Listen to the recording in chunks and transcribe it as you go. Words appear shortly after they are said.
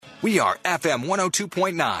We are FM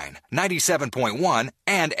 102.9, 97.1,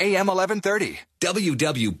 and AM 1130.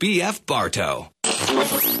 WWBF Bartow.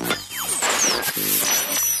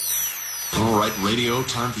 All right, radio,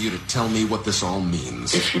 time for you to tell me what this all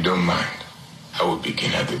means. If you don't mind, I will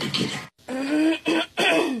begin at the beginning.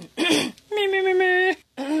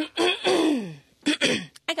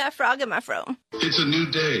 I got a frog in my throat. It's a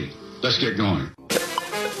new day. Let's get going.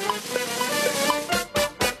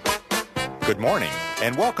 Good morning,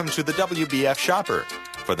 and welcome to the WBF Shopper.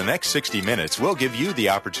 For the next 60 minutes, we'll give you the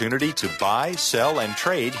opportunity to buy, sell, and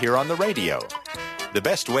trade here on the radio. The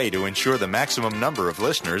best way to ensure the maximum number of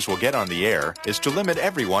listeners will get on the air is to limit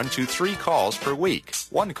everyone to 3 calls per week,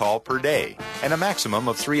 1 call per day, and a maximum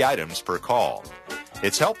of 3 items per call.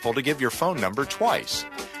 It's helpful to give your phone number twice.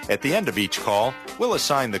 At the end of each call, we'll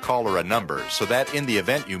assign the caller a number so that in the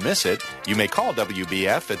event you miss it, you may call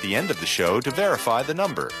WBF at the end of the show to verify the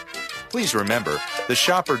number. Please remember, the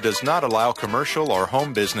Shopper does not allow commercial or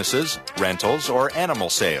home businesses, rentals, or animal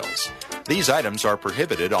sales. These items are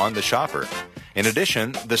prohibited on the Shopper. In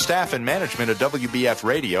addition, the staff and management of WBF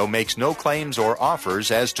Radio makes no claims or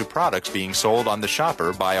offers as to products being sold on the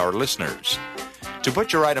Shopper by our listeners. To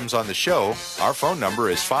put your items on the show, our phone number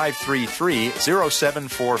is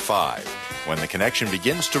 533-0745. When the connection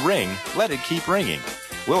begins to ring, let it keep ringing.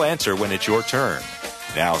 We'll answer when it's your turn.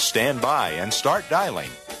 Now stand by and start dialing.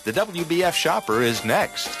 The WBF Shopper is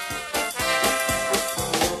next.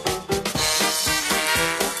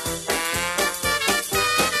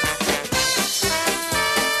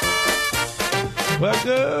 Well,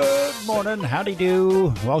 good morning. Howdy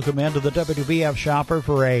do. Welcome into the WBF Shopper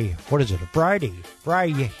for a Friday?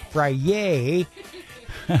 Fri-Yay.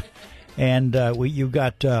 And you've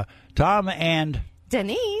got Tom and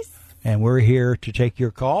Denise. And we're here to take your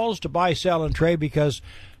calls to buy, sell, and trade because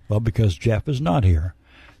Jeff is not here.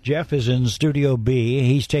 Jeff is in Studio B.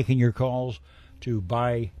 He's taking your calls to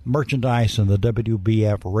buy merchandise in the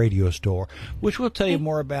WBF radio store, which we'll tell you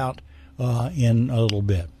more about in a little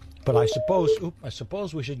bit. But I suppose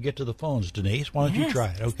we should get to the phones, Denise. Why don't you try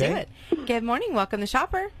it, okay? Let's do it. Good morning. Welcome to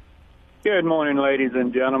Shopper. Good morning, ladies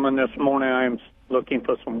and gentlemen. This morning I am looking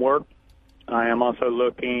for some work. I am also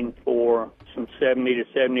looking for some 70 to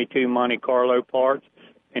 72 Monte Carlo parts.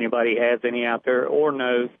 Anybody has any out there or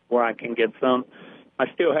knows where I can get some. I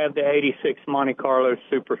still have the 86 Monte Carlo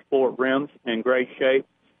Super Sport rims in great shape.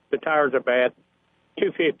 The tires are bad.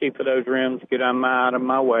 $250 for those rims. Get them out of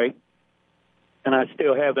my way. And I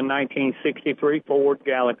still have the 1963 Ford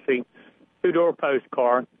Galaxy 2-door post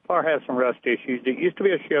car. Car has some rust issues. It used to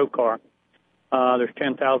be a show car. There's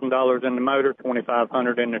 $10,000 in the motor,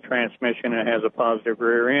 $2,500 in the transmission, and it has a positive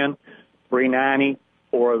rear end. 390,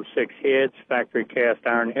 406 heads, factory cast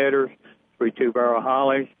iron headers, 3 2-barrel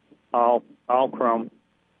hollies, all chrome.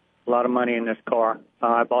 A lot of money in this car.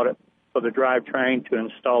 I bought it for the drivetrain to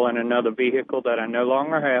install in another vehicle that I no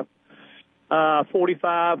longer have.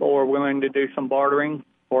 45 or willing to do some bartering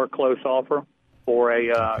or a close offer for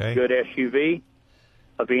a good SUV,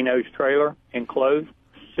 a V-nose trailer enclosed,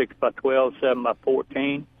 6x12,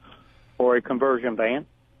 7x14, or a conversion van.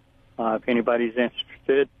 If anybody's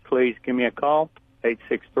interested, please give me a call,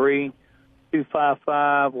 863-255-1130,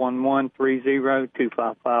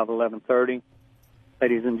 255-1130.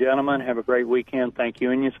 Ladies and gentlemen, have a great weekend. Thank you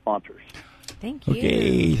and your sponsors. Thank you.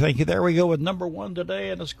 Okay, thank you. There we go with number 1 today,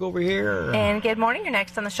 and let's go over here. And good morning. You're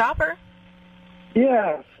next on the Shopper.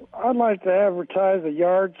 Yes, I'd like to advertise a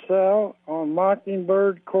yard sale on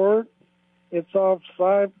Mockingbird Court. It's off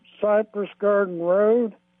Cypress Garden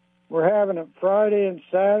Road. We're having it Friday and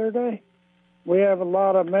Saturday. We have a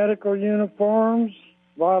lot of medical uniforms,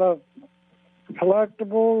 a lot of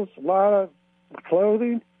collectibles, a lot of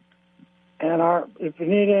clothing. And if you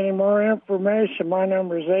need any more information, my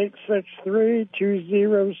number is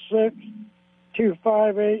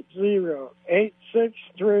 863-206-2580.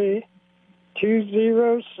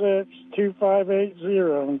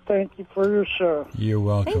 863-206-2580. And thank you for your show. You're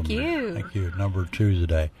welcome. Thank you. Thank you. Number 2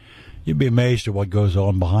 today. You'd be amazed at what goes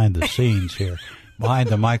on behind the scenes here, behind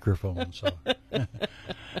the microphone. So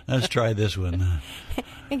let's try this one.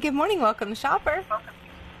 And good morning. Welcome to Shopper.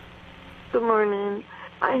 Good morning.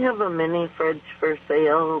 I have a mini fridge for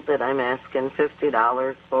sale that I'm asking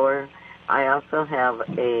 $50 for. I also have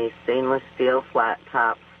a stainless steel flat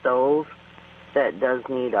top stove that does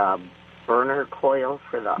need a burner coil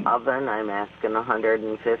for the oven. I'm asking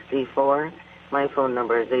 $150 for. My phone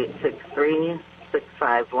number is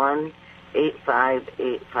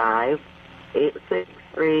 863-651-8585.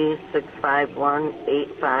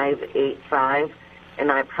 863-651-8585. And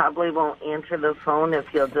I probably won't answer the phone. If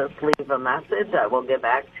you'll just leave a message, I will get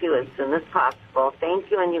back to you as soon as possible. Thank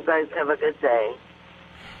you, and you guys have a good day.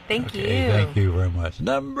 Thank you. Thank you very much.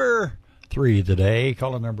 Number 3 today,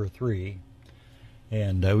 caller number 3.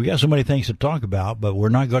 And we got so many things to talk about, but we're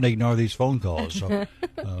not going to ignore these phone calls. So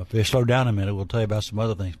if they slow down a minute, we'll tell you about some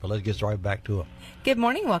other things. But let's get right back to them. Good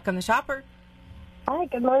morning. Welcome to Shopper. Hi,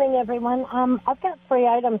 good morning, everyone. I've got 3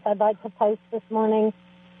 items I'd like to post this morning.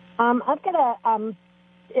 I've got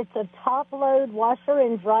it's a top-load washer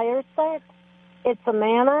and dryer set. It's a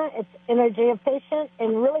Mana. It's energy efficient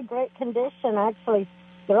in really great condition, actually.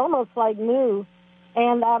 They're almost like new.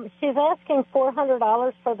 And she's asking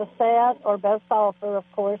 $400 for the set, or best offer, of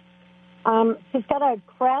course. She's got a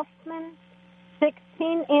Craftsman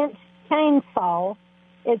 16-inch chainsaw.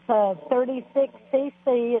 It's a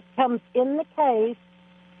 36cc. It comes in the case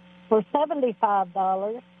for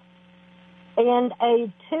 $75. And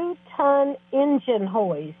a 2-ton engine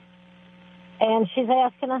hoist. And she's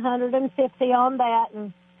asking $150 on that.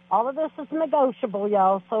 And all of this is negotiable,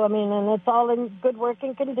 y'all. So, I mean, and it's all in good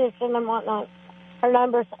working condition and whatnot. Her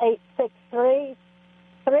number's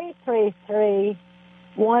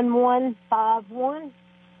 863-333-1151.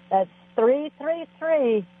 That's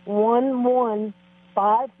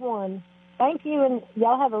 333-1151. Thank you, and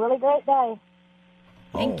y'all have a really great day.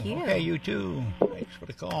 Thank you. Okay, you too. Thanks for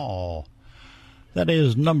the call. That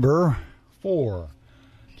is number 4.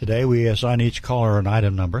 Today we assign each caller an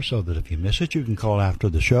item number so that if you miss it, you can call after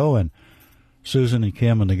the show, and Susan and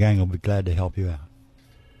Kim and the gang will be glad to help you out.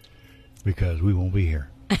 Because we won't be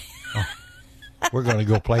here. We're going to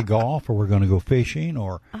go play golf, or we're going to go fishing,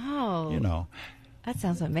 or, you know. That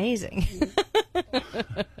sounds amazing.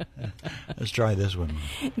 Let's try this one.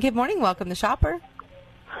 Good morning. Welcome to Shopper.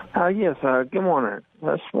 Yes, good morning.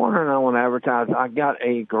 This morning I want to advertise. I got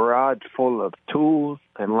a garage full of tools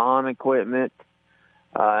and lawn equipment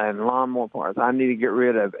and lawnmower parts. I need to get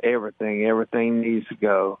rid of everything. Everything needs to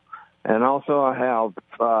go. And also I have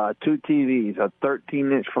 2 TVs, a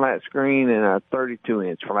 13-inch flat screen and a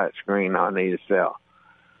 32-inch flat screen I need to sell.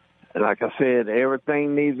 And like I said,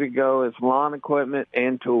 everything needs to go. It's lawn equipment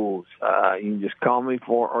and tools. You can just call me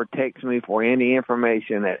or text me for any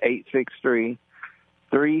information at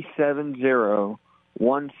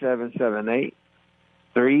 863-370-1778.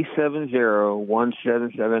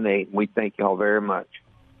 370-1778. We thank you all very much.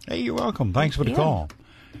 Hey, you're welcome. Thanks for the call.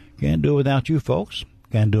 Can't do it without you folks.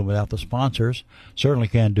 Can't do it without the sponsors. Certainly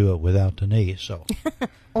can't do it without Denise. So,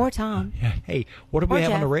 or Tom. Hey, what do we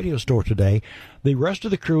have on the radio store today? The rest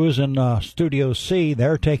of the crew is in Studio C.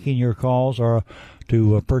 They're taking your calls or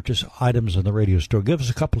to purchase items in the radio store. Give us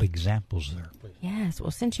a couple examples there, please. Yes.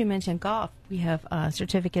 Well, since you mentioned golf, we have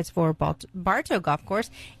certificates for Bartow Golf Course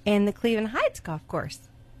and the Cleveland Heights Golf Course.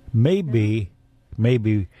 Maybe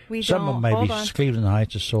some of them, maybe Cleveland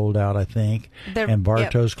Heights is sold out, I think, and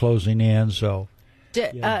Bartow's closing in, so...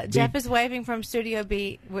 Jeff is waving from Studio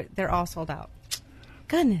B. They're all sold out.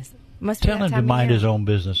 Goodness. Must Tell him to mind his own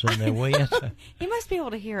business in there, will you? He must be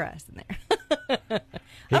able to hear us in there.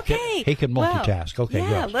 He can multitask. Well, okay,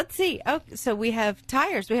 yeah, go. let's see. Oh, so we have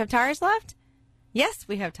tires. We have tires left? Yes,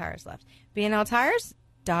 we have tires left. B&L Tires,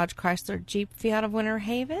 Dodge, Chrysler, Jeep, Fiat of Winter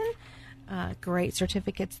Haven. Great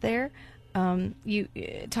certificates there. Tom, you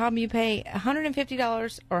pay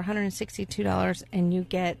 $150 or $162, and you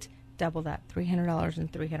get double that, $300 and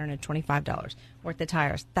 $325 worth of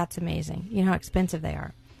tires. That's amazing. You know how expensive they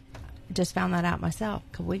are. I just found that out myself a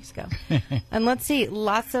couple weeks ago. And let's see,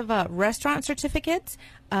 lots of restaurant certificates.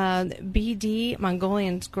 BD,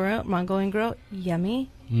 Mongolian Grill, yummy.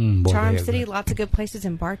 Charm City, lots of good places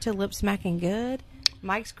in Bartow, lip smacking good.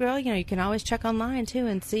 Mike's Grill, you can always check online too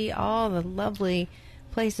and see all the lovely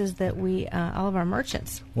places that we, all of our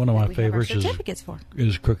merchants. One of my favorites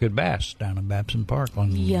is Crooked Bass down in Babson Park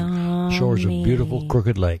on Yummy. shores of beautiful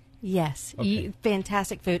Crooked Lake. Yes,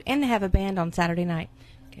 fantastic food, and they have a band on Saturday night.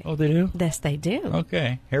 Okay. Oh, they do? Yes, they do.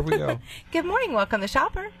 Okay, here we go. Good morning, welcome to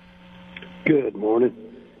Shopper. Good morning.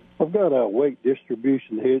 I've got a weight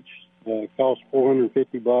distribution hitch. Costs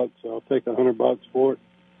 $450. I'll take $100 for it.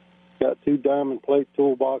 Got 2 diamond plate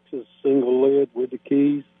toolboxes, single lid with the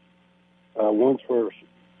keys. One's for a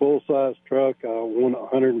full-size truck. I want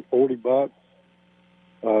 $140.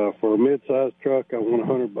 For a mid-size truck, I want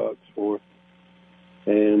 $100 for it.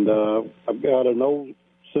 And I've got an old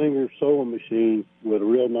Singer sewing machine with a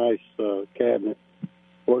real nice cabinet.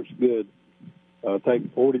 Works good.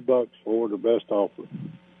 Take $40 for the best offer.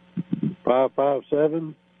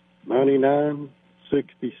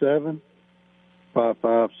 557-9967.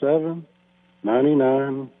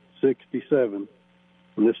 557-9967.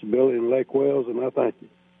 And this is Billy in Lake Wales, and I thank you.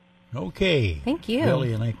 Okay. Thank you.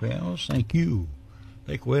 Billy in Lake Wales, thank you.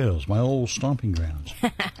 Lake Wales, my old stomping grounds.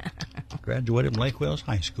 Graduated from Lake Wales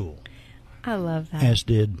High School. I love that. As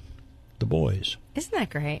did the boys. Isn't that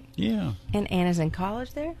great? Yeah. And Anna's in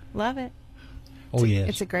college there. Love it. Oh, yes.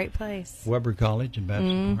 It's a great place. Weber College in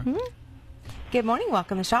Babson Park. Good morning.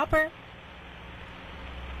 Welcome to Shopper.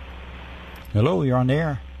 Hello, you're on the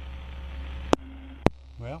air.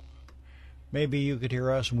 Well, maybe you could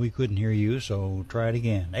hear us and we couldn't hear you, so try it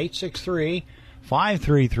again.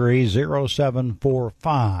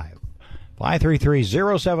 863-533-0745.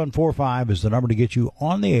 533-0745 is the number to get you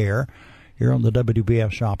on the air here on the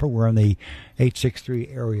WBF Shopper. We're in the 863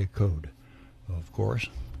 area code, of course.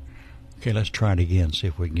 Okay, let's try it again, see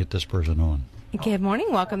if we can get this person on. Good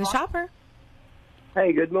morning. Welcome to Shopper.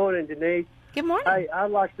 Hey, good morning, Denise. Good morning. Hey, I'd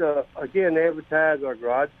like to, again, advertise our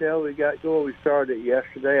garage sale we got going. We started it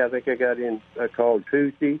yesterday. I think I got in, called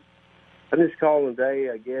Tuesday. I'm just calling today,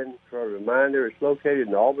 again, for a reminder. It's located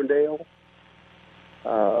in Auburndale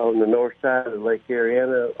on the north side of Lake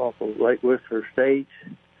Ariana off of Lake Whistler Estates.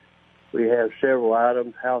 We have several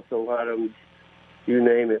items, household items, you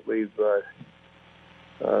name it. We've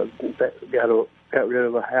got rid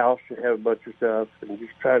of a house and have a bunch of stuff and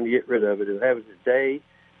just trying to get rid of it. It'll have it today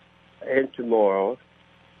and tomorrow,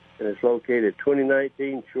 and it's located at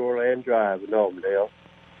 2019 Shoreland Drive in Auburndale.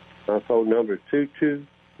 My phone number is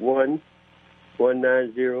 221-1908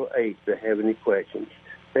 if they have any questions.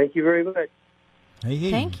 Thank you very much. Hey,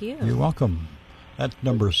 thank you. You're welcome. That's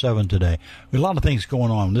number 7 today. A lot of things going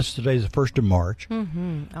on. Today's the 1st of March.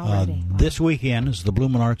 Already. This weekend is the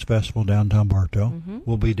Bloomin' Arts Festival downtown Bartow.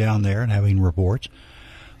 We'll be down there and having reports.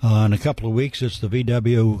 In a couple of weeks, it's the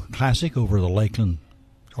VW Classic over the Lakeland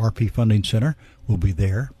RP Funding Center. We'll be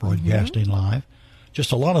there broadcasting live.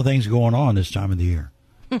 Just a lot of things going on this time of the year.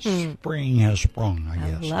 Spring has sprung, I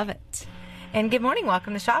guess. I love it. And good morning.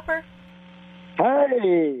 Welcome to Shopper.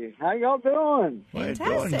 Hey, how y'all doing? Fantastic.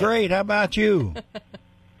 We're doing great. How about you?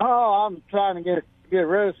 Oh, I'm trying to get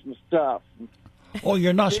rid of some stuff. Oh,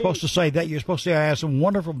 you're not supposed to say that. You're supposed to say I have some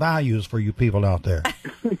wonderful values for you people out there.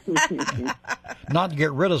 Not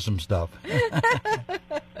get rid of some stuff.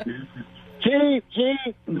 Cheap.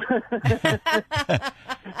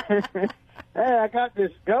 Hey, I got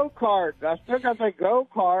this go-kart. I still got that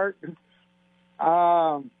go-kart.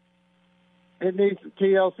 It needs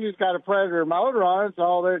TLC's got a Predator motor on it, so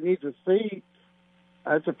all there needs a seat.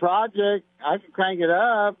 It's a project. I can crank it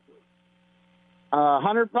up.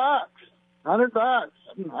 $100. $100.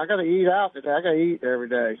 I got to eat out today. I got to eat every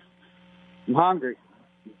day. I'm hungry.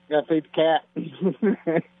 Got to feed the cat.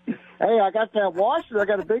 Hey, I got that washer. I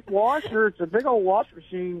got a big washer. It's a big old wash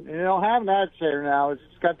machine, and they don't have an agitator now. It's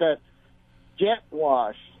just got that jet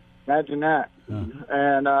wash. Imagine that.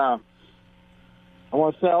 And I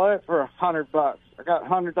want to sell it for $100. I got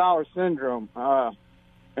 $100 syndrome.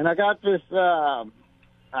 And I got this, what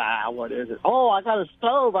is it? Oh, I got a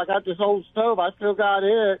stove. I got this old stove. I still got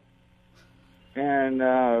it. And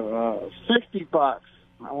 $60. I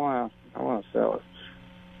want to sell it.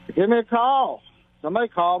 Give me a call. Somebody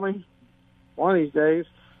call me one of these days.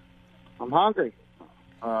 I'm hungry.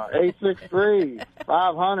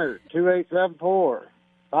 863-500-2874.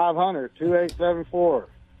 500-2874.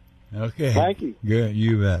 Okay. Thank you. Good.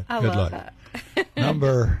 You bet. I Good love luck.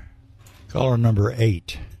 that. Caller number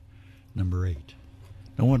 8. Number 8.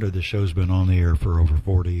 No wonder the show's been on the air for over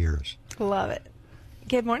 40 years. Love it.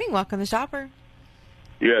 Good morning. Welcome to Shopper.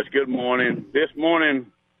 Yes, good morning. This morning,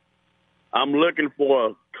 I'm looking for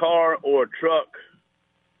a car or a truck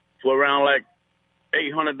for around like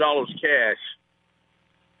 $800 cash.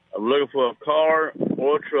 I'm looking for a car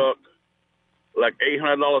or a truck, like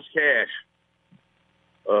 $800 cash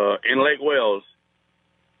in Lake Wells.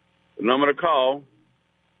 The number to call,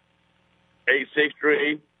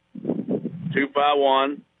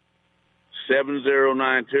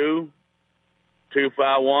 863-251-7092,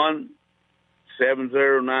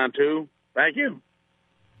 251-7092. Thank you.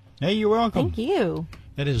 Hey, you're welcome. Thank you.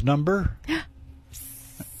 That is number?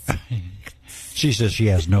 She says she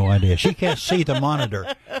has no idea. She can't see the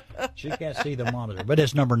monitor. But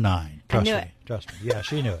it's number 9. Trust me. Trust me. Yeah,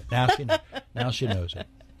 she knew it. Now she knows it.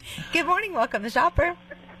 Good morning. Welcome to Shopper.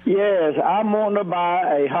 Yes, I'm wanting to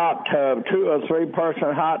buy a hot tub, 2 or 3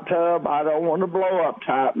 person hot tub. I don't want a blow up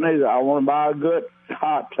type neither. I want to buy a good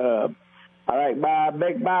hot tub. I like to buy a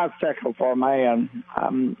big bicycle for a man.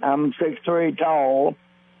 I'm 6'3" tall.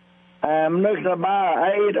 I'm looking to buy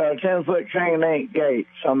an 8 or 10-foot chain link gate.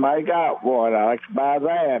 Somebody got one. I like to buy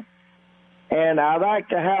that. And I like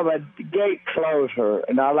to have a gate closer,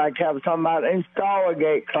 and I like to have somebody install a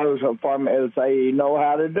gate closer for me if they know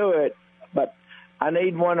how to do it. But I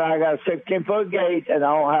need one. I got a 16-foot gate, and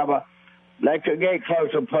I don't have a electric gate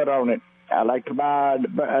closer put on it. I like to buy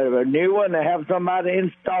a new one and have somebody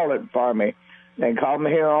install it for me. They call me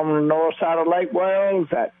here on the north side of Lake Wells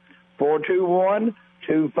at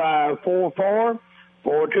 421-2544,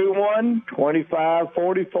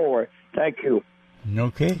 421-2544. Thank you.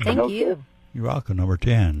 Okay. Thank you. You're welcome. Number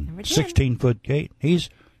 10. Number 10. 16-foot gate. He's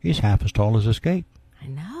half as tall as this gate. I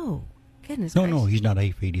know. Goodness No, gracious. no, he's not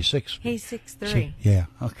 8 feet. He's 6 feet. He's 6'3". Yeah,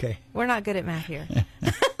 okay. We're not good at math here.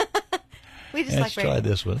 We just Let's like try radio.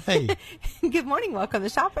 this one. Hey. Good morning. Welcome to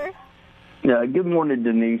Shopper. Yeah, good morning,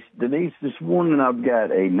 Denise. Denise, this morning I've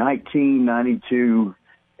got a 1992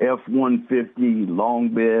 F-150 long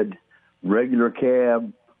bed, regular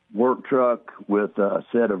cab, work truck with a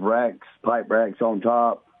set of racks, pipe racks on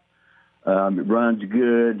top. It runs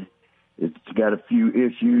good. It's got a few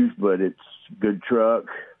issues, but it's a good truck.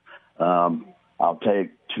 I'll take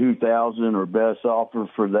 $2,000 or best offer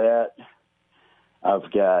for that.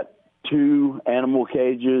 I've got 2 animal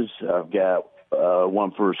cages. I've got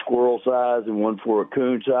one for a squirrel size and one for a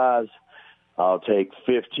coon size. I'll take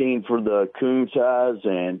 15 for the coon size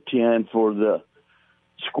and 10 for the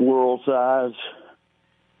squirrel size.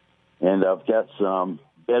 And I've got some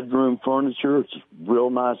bedroom furniture. It's real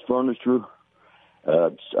nice furniture.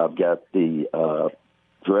 I've got the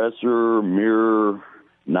dresser, mirror,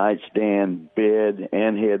 nightstand, bed,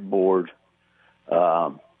 and headboard.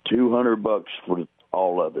 $200 for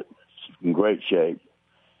all of it. It's in great shape.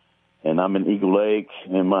 And I'm in Eagle Lake,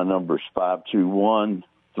 and my number is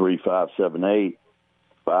 521-3578.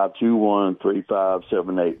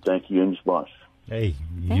 521-3578. Thank you, and sponsor. Hey,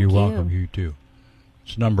 you're welcome. You too.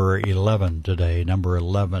 It's number 11 today, number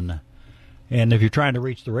 11. And if you're trying to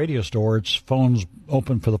reach the radio store, its phone's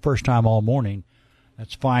open for the first time all morning.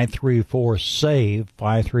 That's 534-SAVE,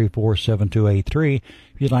 534-7283.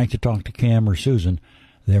 If you'd like to talk to Cam or Susan,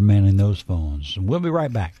 they're manning those phones. And we'll be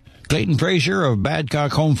right back. Clayton Frazier of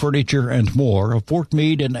Badcock Home Furniture and more of Fort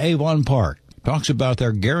Meade and Avon Park talks about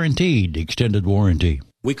their guaranteed extended warranty.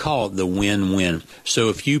 We call it the win-win. So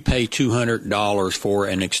if you pay $200 for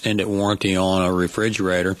an extended warranty on a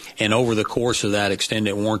refrigerator, and over the course of that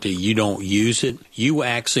extended warranty you don't use it, you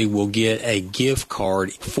actually will get a gift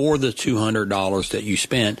card for the $200 that you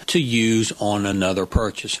spent to use on another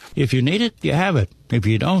purchase. If you need it, you have it. If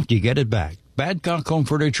you don't, you get it back. Badcock Home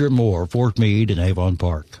Furniture and more, Fort Meade and Avon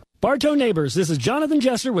Park. Bartow neighbors, this is Jonathan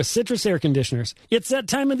Jester with Citrus Air Conditioners. It's that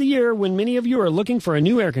time of the year when many of you are looking for a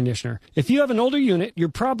new air conditioner. If you have an older unit, you're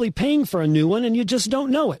probably paying for a new one and you just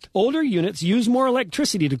don't know it. Older units use more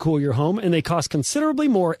electricity to cool your home and they cost considerably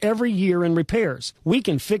more every year in repairs. We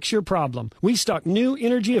can fix your problem. We stock new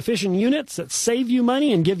energy-efficient units that save you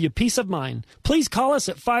money and give you peace of mind. Please call us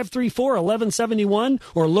at 534-1171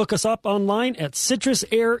 or look us up online at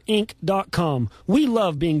citrusairinc.com. We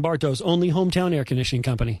love being Bartow's only hometown air conditioning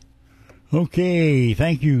company. Okay,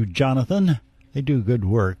 thank you, Jonathan. They do good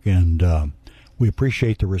work, and we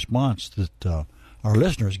appreciate the response that our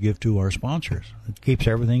listeners give to our sponsors. It keeps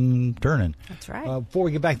everything turning. That's right. Before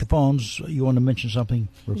we get back to phones, you want to mention something?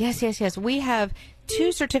 Yes. We have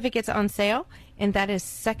 2 certificates on sale, and that is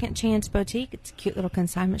Second Chance Boutique. It's a cute little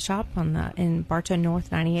consignment shop in Bartow North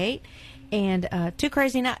 98, and 2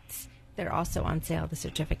 Crazy Nuts. They're also on sale, the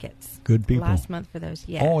certificates. Good people. Last month for those,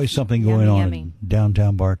 yes. Always something going on in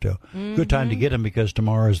downtown Bartow. Mm-hmm. Good time to get them because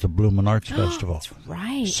tomorrow is the Bloomin' Arts Festival. That's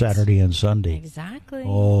right. Saturday and Sunday. Exactly.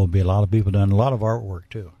 Oh, be a lot of people doing a lot of artwork,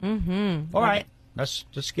 too. Mm-hmm. All right. Let's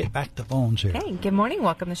get back to phones here. Hey, good morning.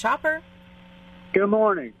 Welcome to Shopper. Good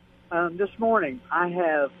morning. This morning I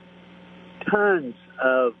have tons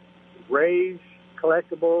of Ray's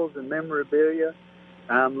collectibles and memorabilia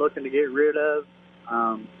I'm looking to get rid of.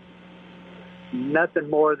 Nothing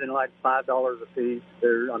more than like $5 a piece.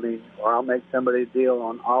 Or I'll make somebody a deal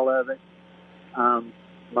on all of it.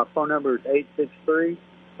 My phone number is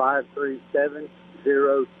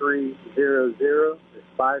 863-537-0300. It's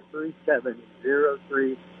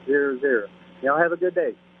 537-0300. Y'all have a good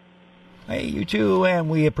day. Hey, you too, and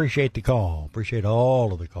we appreciate the call. Appreciate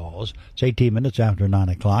all of the calls. It's 18 minutes after 9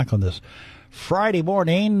 o'clock on this Friday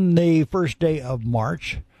morning, the first day of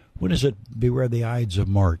March. When is it? Beware the Ides of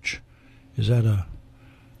March. Is that a?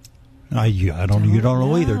 You don't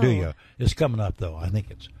know either, do you? It's coming up though. I think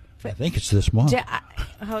it's this month.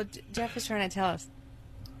 Jeff is trying to tell us.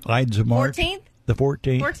 Ides of March. 14th. The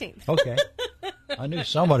 14th. 14th. Okay. I knew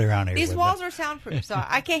somebody around here. These walls are soundproof, so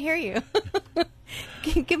I can't hear you.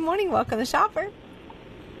 Good morning. Welcome to Shopper.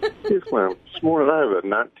 Yes, ma'am. This morning I have a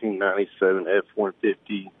 1997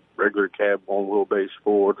 F-150 regular cab on wheelbase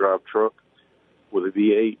 4-wheel drive truck with a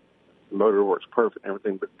V8. The motor works perfect,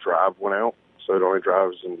 everything but drive went out, so it only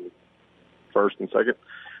drives in first and second.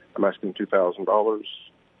 I'm asking $2,000.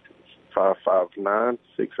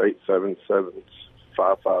 559-6877.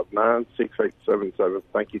 559-6877.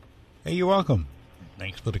 Thank you. Hey, you're welcome.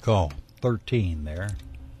 Thanks for the call. 13 there.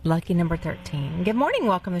 Lucky number 13. Good morning.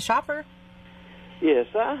 Welcome to Shopper. Yes,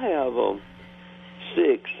 I have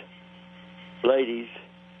 6 lady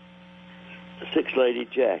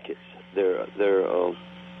jackets. They're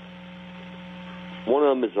one of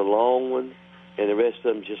them is a long one, and the rest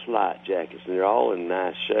of them just light jackets, and they're all in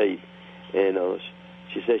nice shape. And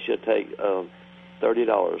she says she'll take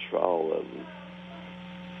 $30 for all of them.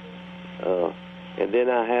 And then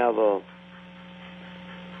I have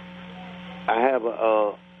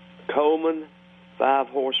a Coleman 5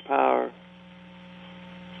 horsepower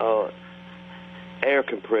air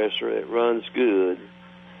compressor that runs good,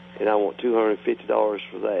 and I want $250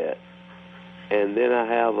 for that. And then I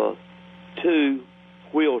have 2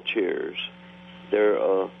 wheelchairs. They're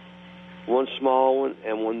one small one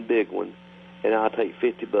and one big one, and I'll take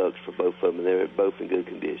 $50 for both of them. They're both in good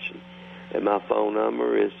condition. And my phone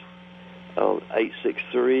number is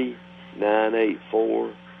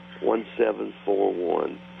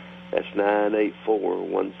 863-984-1741. That's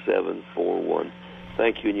 984-1741.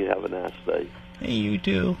 Thank you, and you have a nice day. Hey, you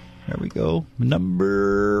too. There we go.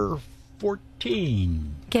 Number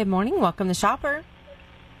 14. Good morning. Welcome to Shopper.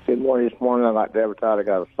 Good morning. This morning I'd like to advertise I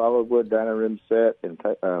got a solid wood dining room set and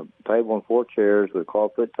table and 4 chairs with a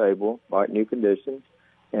carpet table, like new condition.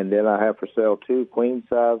 And then I have for sale 2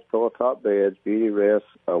 queen-size pillow-top beds, beauty rest,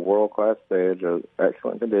 world-class beds, are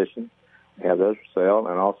excellent condition. I have those for sale.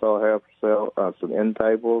 And also I have for sale some end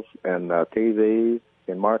tables and TVs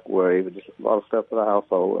and microwave, just a lot of stuff for the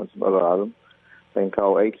household and some other items. They can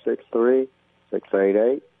call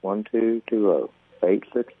 863-688-1220.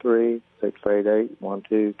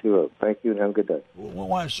 863-688-1220. Thank you, and have a good day.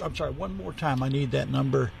 Well, I'm sorry, one more time. I need that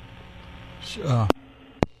number.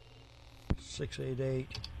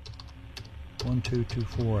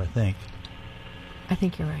 688-1224, I think. I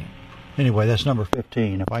think you're right. Anyway, that's number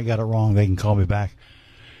 15. If I got it wrong, they can call me back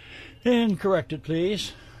and correct it,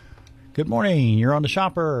 please. Good morning. You're on the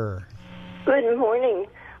Shopper. Good morning.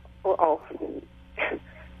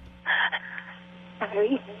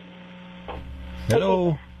 Sorry.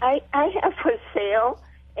 Hello. I have for sale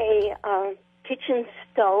a kitchen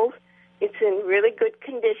stove. It's in really good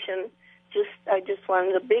condition. I just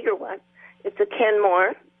wanted a bigger one. It's a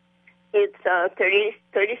Kenmore. It's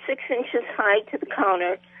 36 inches high to the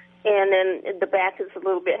counter, and then the back is a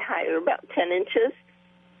little bit higher, about 10 inches.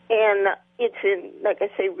 And it's in, like I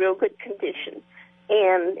say, real good condition.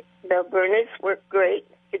 And the burners work great.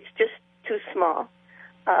 It's just too small.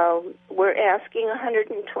 We're asking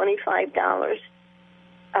 $125.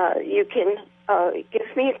 You can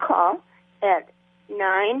give me a call at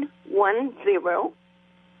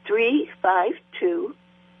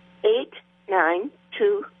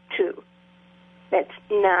 910-352-8922. That's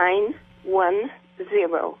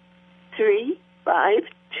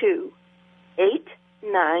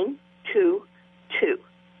 910-352-8922.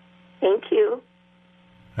 Thank you.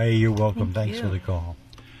 Hey, you're welcome. Thanks for the call.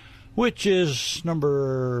 Which is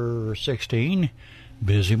number 16.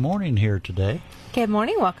 Busy morning here today. Good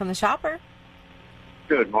morning. Welcome to Shopper.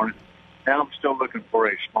 Good morning. Now I'm still looking for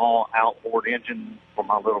a small outboard engine for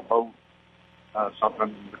my little boat.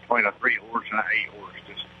 Something between a 3-horse and an 8-horse.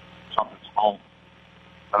 Just something small.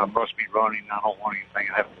 Must be running. I don't want anything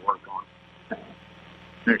I have to work on.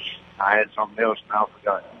 I had something else and I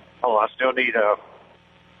forgot. I still need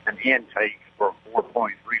an intake for a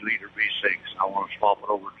 4.3-liter V6. I want to swap it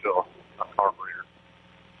over to a carburetor.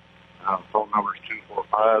 Phone number is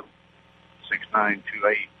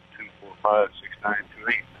 245-6928. 245-6928.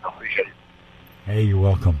 I appreciate it. Hey, you're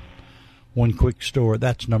welcome. One quick story.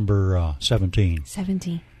 That's number 17.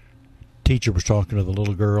 17. Teacher was talking to the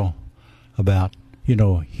little girl about,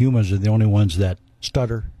 humans are the only ones that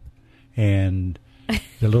stutter. And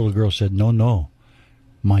the little girl said, no,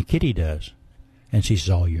 my kitty does. And she says,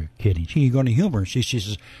 oh, you're kidding. You're going to humor her. She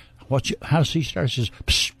says, how does she start? She says,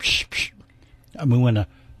 psh, psh, psh. I mean, when a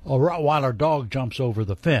Rottweiler dog jumps over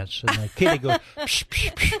the fence, and the kitty goes, psh,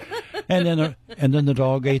 psh, psh, and then the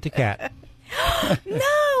dog ate the cat.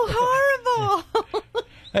 No, horrible.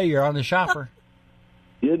 Hey, you're on the Shopper.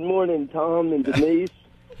 Good morning, Tom and Denise.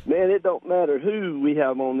 Man, it don't matter who we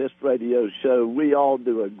have on this radio show. We all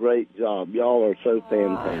do a great job. Y'all are so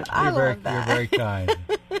fantastic. You're very kind.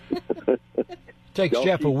 Takes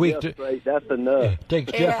Jeff a week to. That's enough.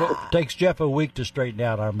 Takes Jeff a week to straighten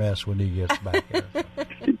out our mess when he gets back here.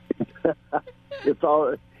 It's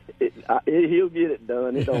all. He'll get it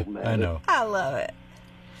done. It don't matter. I know. I love it.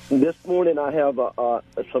 This morning I have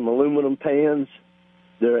some aluminum pans.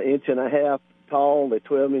 They're 1.5 inches tall. They're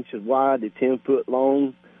 12 inches wide. They're 10 foot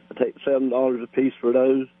long. I take $7 a piece for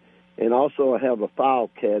those. And also I have a file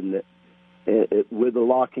cabinet with a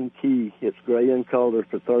lock and key. It's gray in color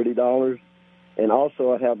for $30. And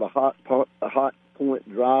also, I have a hot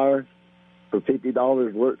point dryer for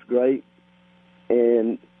 $50. Works great.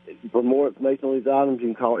 And for more information on these items, you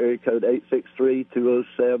can call area code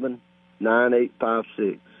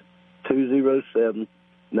 863-207-9856.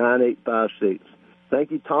 207-9856. Thank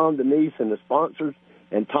you, Tom, Denise, and the sponsors.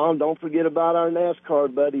 And, Tom, don't forget about our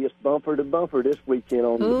NASCAR buddy. It's bumper to bumper this weekend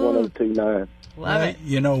on the 1029. Love it.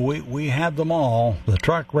 You know, we had them all, the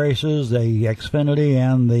truck races, the Xfinity,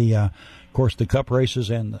 and the, of course, the Cup races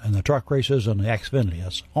and the truck races and the Xfinity.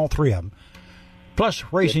 That's all three of them. Plus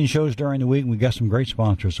racing shows during the week. We got some great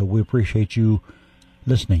sponsors, so we appreciate you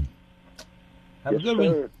listening. Have a good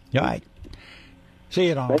one. All right. See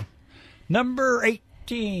you, Tom. Number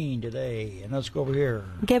 18 today, and let's go over here.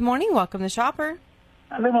 Good morning. Welcome to Shopper.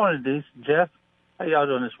 Good morning, Denise. Jeff, how y'all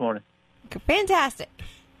doing this morning? Fantastic.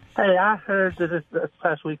 Hey, I heard that this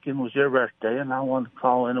past weekend was your birthday, and I wanted to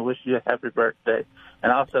call in and wish you a happy birthday.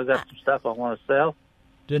 And I also got some stuff I want to sell.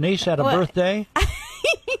 Denise had a birthday?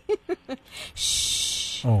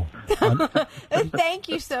 Shh. Oh. Thank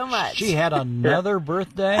you so much. She had another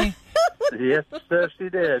birthday? Yes, sir, she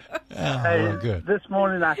did. Oh, good. This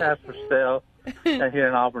morning I have for sale here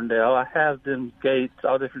in Auburndale. I have them gates,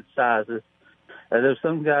 all different sizes. There's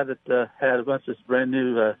some guy that had a bunch of brand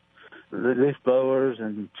new leaf blowers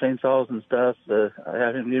and chainsaws and stuff. I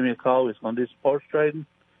have him give me a call. He's going to do some porch trading.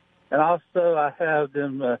 And also I have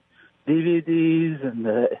them DVDs and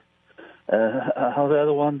all the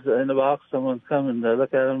other ones in the box. Someone come and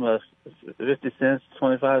look at them, 50 cents,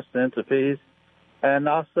 25 cents a piece. And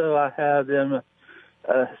also I have them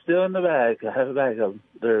still in the bag. I have a bag of them.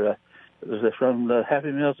 They're from the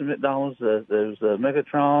Happy Meals at McDonald's. There's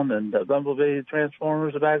Megatron and Bumblebee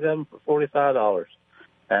Transformers, a bag of them for $45.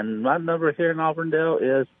 And my number here in Auburndale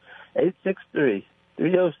is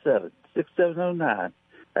 863-307-6709.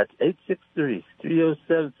 That's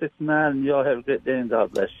 863-307-69. And y'all have a great day, and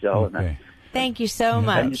God bless y'all. Okay. Thank you so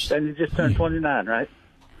much. And you just turned 29, right?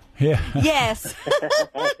 Yeah. Yes.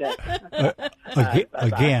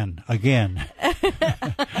 Again.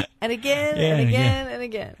 And again, and again, and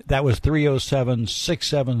again. That was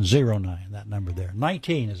 307-6709, that number there.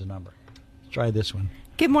 19 is the number. Let's try this one.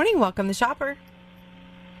 Good morning. Welcome to Shopper.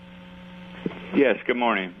 Yes, good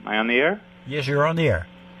morning. Am I on the air? Yes, you're on the air.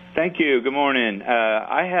 Thank you. Good morning.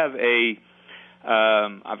 I have it's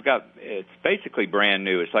basically brand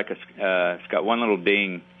new. It's like it's got one little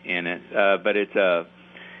ding in it, but it's a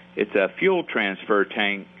fuel transfer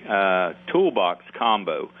tank toolbox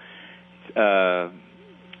combo.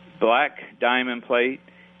 Black diamond plate,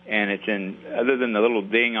 and it's other than the little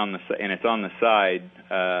ding on and it's on the side.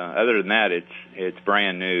 Other than that, it's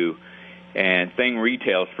brand new, and thing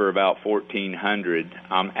retails for about $1,400.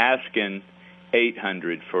 I'm asking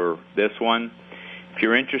 $800 for this one. If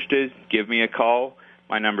you're interested, give me a call.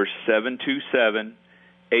 My number's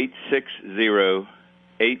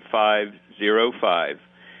 727-860-8505.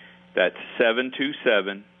 That's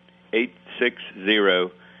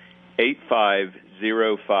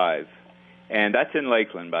 727-860-8505. And that's in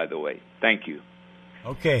Lakeland, by the way. Thank you.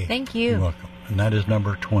 Okay. Thank you. You're welcome. And that is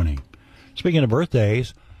number 20. Speaking of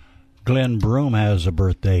birthdays, Glenn Broom has a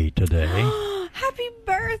birthday today. Happy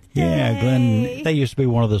birthday. Yeah, Glenn, they used to be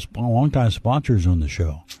one of the long-time sponsors on the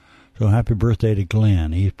show. So happy birthday to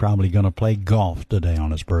Glenn. He's probably going to play golf today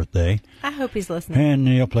on his birthday. I hope he's listening. And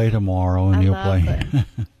he'll play tomorrow, and he'll play.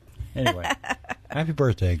 Anyway, happy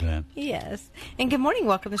birthday, Glenn. Yes. And good morning.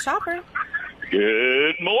 Welcome to Shopper.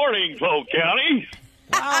 Good morning, Polk County.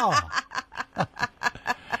 Wow.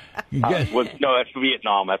 No, that's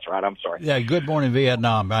Vietnam. That's right. I'm sorry. Yeah, good morning,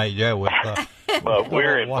 Vietnam. Right, yeah, with,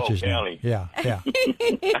 we're in Polk County. Yeah.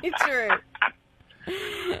 True.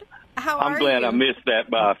 How I'm glad I missed that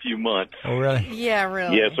by a few months. Oh, really? Yeah,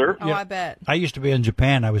 really. Yes, sir. Oh, yeah. I bet. I used to be in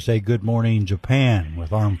Japan. I would say good morning, Japan,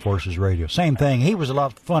 with Armed Forces Radio. Same thing. He was a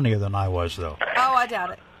lot funnier than I was, though. Oh, I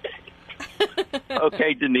doubt it.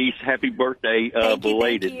 Okay, Denise, happy birthday,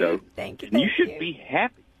 belated, though. Thank you. And you should be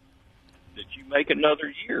happy that you make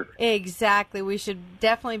another year. Exactly. We should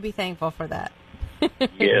definitely be thankful for that.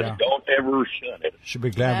 Yes, don't ever shun it. Should be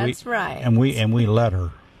glad That's right. And we let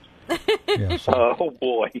her. Yeah, so. Oh,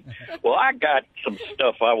 boy. Well, I got some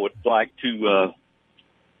stuff I would like to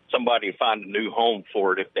somebody find a new home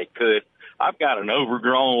for it if they could. I've got an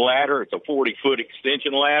overgrown ladder. It's a 40-foot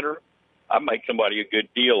extension ladder. I'd make somebody a good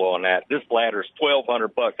deal on that. This ladder's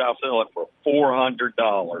 $1,200. I'll sell it for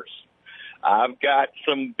 $400. I've got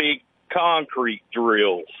some big concrete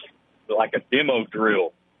drills, like a demo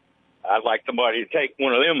drill. I'd like somebody to take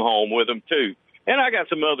one of them home with them, too. And I got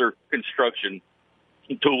some other construction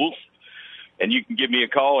tools. And you can give me a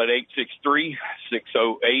call at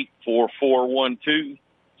 863-608-4412,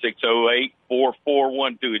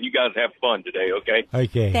 608-4412. And you guys have fun today, okay?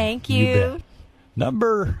 Okay. Thank You you. bet.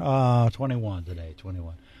 Number 21 today,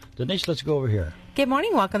 21. Denise, let's go over here. Good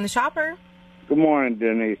morning. Welcome to Shopper. Good morning,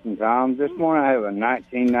 Denise and Tom. This morning I have a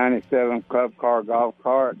 1997 Club Car golf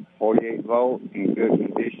cart, 48 volt, in good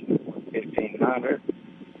condition, 1500.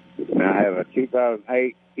 And I have a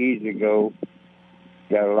 2008 Easy Go.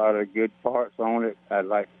 Got a lot of good parts on it. I'd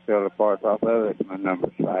like to sell the parts off of it. My number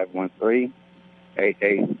is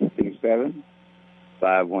 513-8827.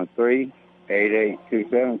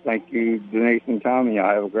 513-8827. Thank you, Denise and Tom.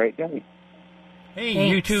 Y'all have a great day. Hey,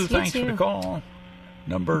 you too. Thanks for the call.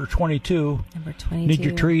 Number 22. Number 22. Need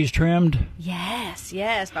your trees trimmed? Yes,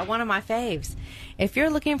 by one of my faves. If you're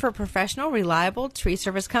looking for a professional, reliable tree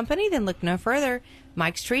service company, then look no further.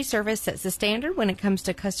 Mike's Tree Service sets the standard when it comes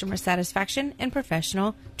to customer satisfaction and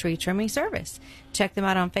professional tree trimming service. Check them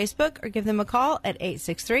out on Facebook or give them a call at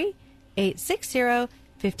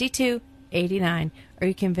 863-860-5289. Or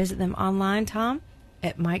you can visit them online, Tom,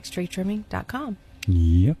 at mikestreetrimming.com.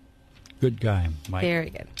 Yep. Good guy, Mike. Very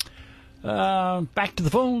good. Back to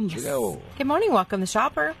the phones we go. Good morning. Welcome to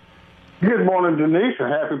Shopper. Good morning, Denise,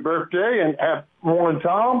 and happy birthday, and happy morning,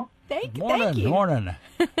 Tom. Thank you. Morning.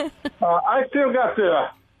 I still got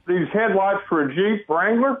these headlights for a Jeep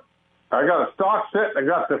Wrangler. I got a stock set. I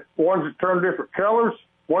got the ones that turn different colors,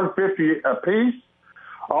 $150 a piece.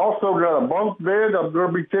 I also got a bunk bed I'm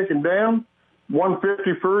going to be taking down,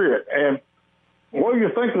 $150 for it. And what do you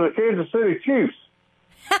think of the Kansas City Chiefs?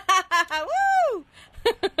 Woo!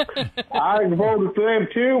 I voted for them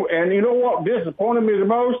too, and you know what disappointed me the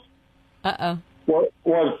most?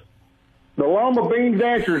 Was the Llama Bean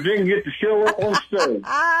Dancers didn't get to show up on stage.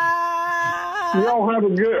 Y'all have a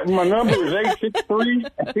good. My number is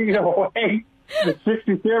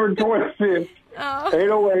 863-808-6726.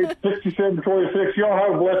 808-6726. Y'all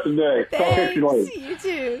have a blessed day. Talk to you later. You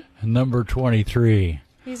too. Number 23.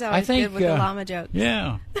 He's always good with the llama jokes.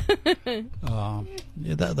 Yeah.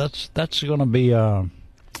 That's going to be on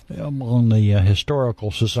the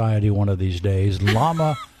Historical Society one of these days.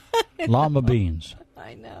 Llama beans.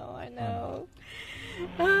 I know.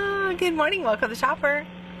 Good morning. Welcome to Shopper.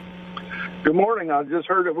 Good morning. I just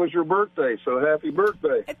heard it was your birthday, so happy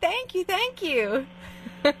birthday. Thank you.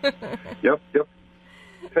 Yep.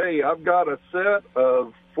 Hey, I've got a set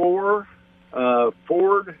of 4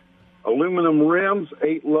 Ford aluminum rims,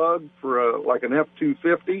 8 lug for like an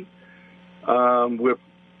F-250 with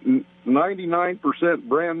 99%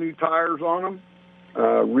 brand new tires on them,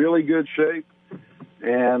 really good shape,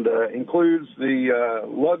 and includes the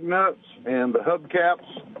lug nuts and the hubcaps.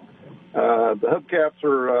 The hubcaps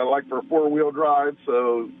are like for 4-wheel drive,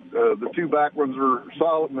 so the 2 back ones are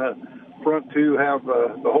solid, and the front 2 have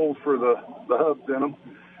the holes for the hubs in them.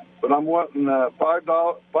 But I'm wanting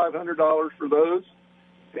 $500 for those,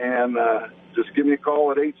 and just give me a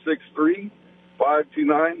call at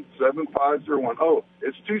 863-529-7501. Oh,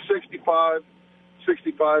 it's 265,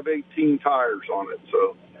 65-18 tires on it,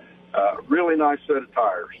 so really nice set of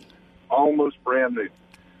tires, almost brand new.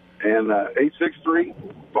 And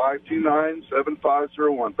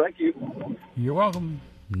 863-529-7501. Thank you. You're welcome.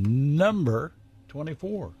 Number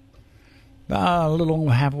 24. A little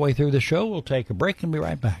halfway through the show, we'll take a break and be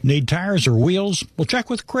right back. Need tires or wheels? Well,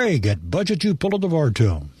 check with Craig at Budget You Pull of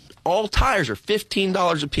Varto. All tires are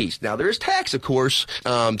 $15 a piece. Now, there is tax, of course.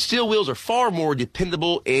 Steel wheels are far more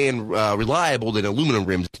dependable and reliable than aluminum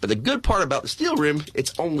rims. But the good part about the steel rim,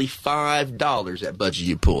 it's only $5 at Budget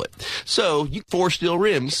You Pull It. So, you 4 steel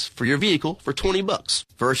rims for your vehicle for $20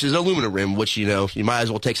 versus aluminum rim, which, you might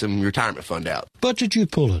as well take some retirement fund out. Budget You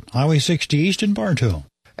Pull It, Highway 60 East in Bartow.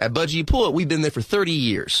 At Budget You Pull It, we've been there for 30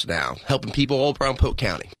 years now, helping people all around Polk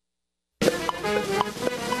County.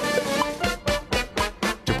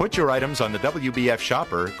 To put your items on the WBF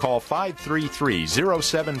Shopper, call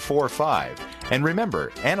 533-0745. And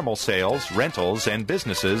remember, animal sales, rentals, and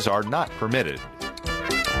businesses are not permitted.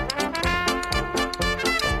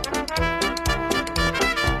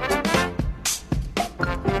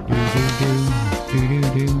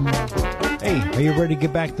 Hey, are you ready to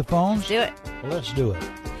get back the phones? Do it. Well, let's do it.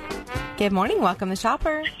 Good morning. Welcome to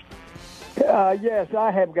Shopper. Yes, I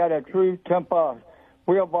have got a true Tempa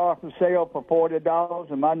wheel bar for sale for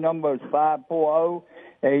 $40, and my number is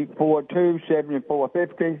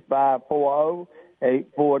 540-842-7450,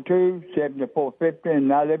 540-842-7450,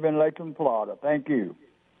 and I live in Lakeland, Florida. Thank you.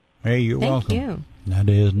 Hey, you're welcome. Thank you. That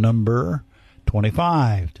is number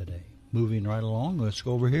 25 today. Moving right along, let's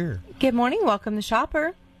go over here. Good morning. Welcome to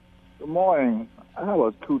Shopper. Good morning. I have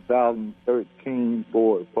a 2013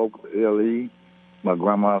 Ford Focus LE, my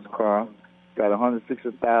grandma's car. Got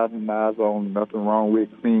 160,000 miles on, nothing wrong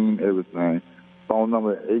with it, clean, everything. phone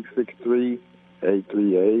number is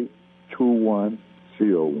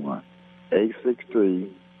 863-838-2101.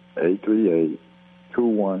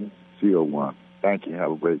 863-838-2101. Thank you.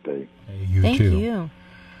 Have a great day. Hey, you Thank too. you.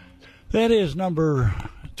 That is number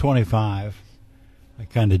 25. I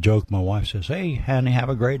kind of joke. My wife says, "Hey, honey, have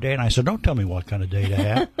a great day." And I said, "Don't tell me what kind of day to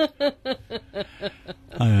have."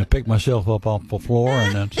 I pick myself up off the floor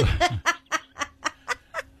and then...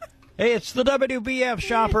 Hey, it's the WBF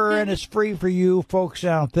Shopper, and it's free for you folks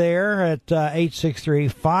out there at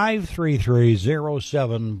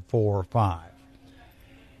 863-533-0745.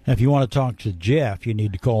 If you want to talk to Jeff, you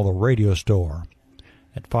need to call the radio store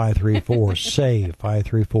at 534-SAVE,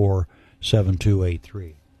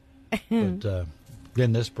 534-7283. But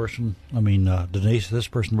then this person, Denise, this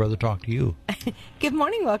person would rather talk to you. Good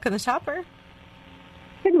morning. Welcome to Shopper.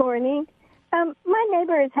 Good morning. My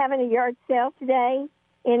neighbor is having a yard sale today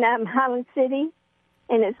in Highland City,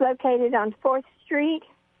 and it's located on 4th Street.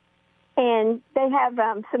 And they have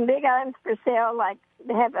some big items for sale, like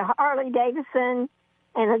they have a Harley Davidson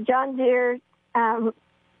and a John Deere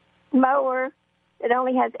mower that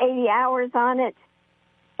only has 80 hours on it.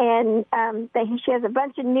 And she has a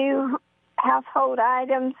bunch of new household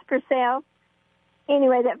items for sale.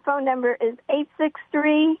 Anyway, that phone number is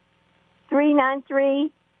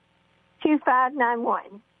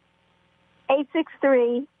 863-393-2591.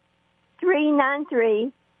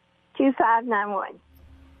 863-393-2591.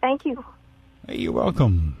 Thank you. Hey, you're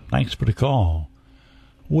welcome. Thanks for the call,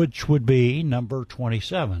 which would be number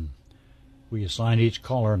 27. We assign each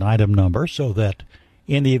caller an item number so that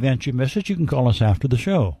in the event you miss it, you can call us after the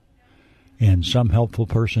show. And some helpful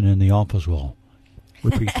person in the office will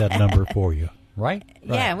repeat that number for you. Right?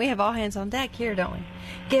 Yeah, we have all hands on deck here, don't we?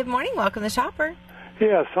 Good morning. Welcome to Shopper.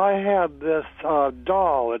 Yes, I have this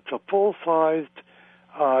doll. It's a full-sized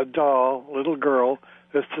doll, little girl.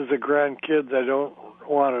 This is a grandkid. They don't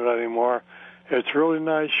want it anymore. It's really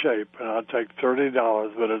nice shape, and I'll take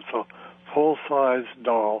 $30, but it's a full-sized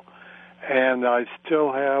doll. And I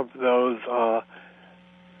still have those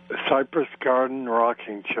Cypress Garden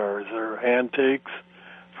rocking chairs. They're antiques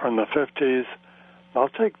from the 50s. I'll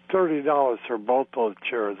take $30 for both those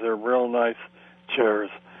chairs. They're real nice chairs.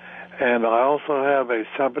 And I also have a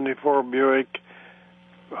 74 Buick,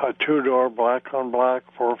 a two-door, black on black,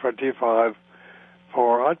 455.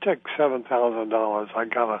 I take $7,000. I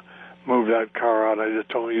gotta move that car out. I just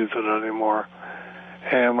don't use it anymore.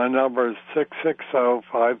 And my number is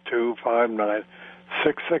 660-5259.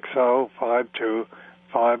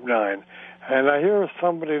 660-5259. And I hear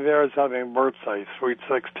somebody there is having a birthday, Sweet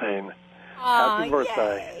 16. Happy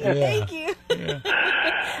birthday. Yeah. Thank you. Yeah.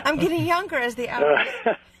 I'm getting younger as the hours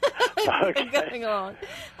are going on.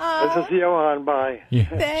 This is Johan. Bye. Yeah.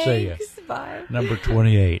 Thanks. Bye. Number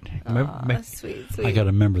 28. Sweet. I got to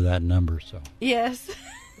remember that number. So yes.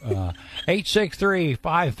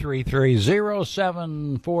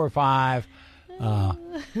 863-533-0745.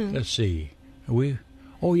 Let's see. We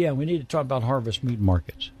need to talk about harvest meat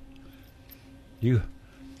markets. You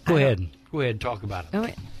go ahead and talk about it. Oh,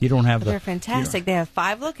 you don't have They're fantastic. They have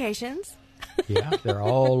 5 locations. Yeah, they're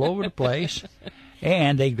all over the place,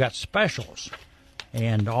 and they've got specials.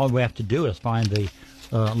 And all we have to do is find the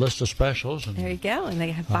list of specials. And, there you go. And they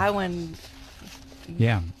have buy one,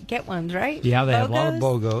 get ones, right? Yeah, they have a lot of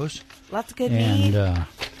BOGOs. Lots of good meat. And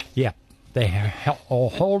they are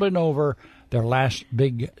holding over their last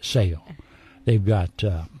big sale. They've got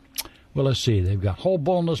let's see. They've got whole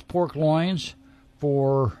boneless pork loins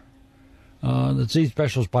for. These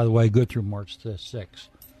specials, by the way, good through March 6th.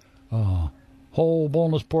 Whole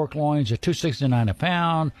boneless pork loins at $2.69 a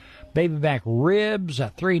pound. Baby back ribs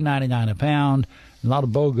at $3.99 a pound. A lot of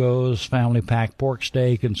BOGOs, family pack pork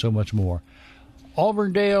steak, and so much more.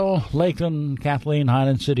 Auburndale, Lakeland, Kathleen,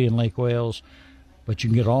 Highland City, and Lake Wales. But you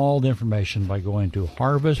can get all the information by going to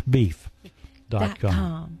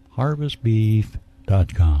harvestbeef.com.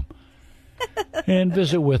 Harvestbeef.com. And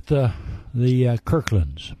visit with the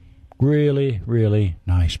Kirklands. Really, really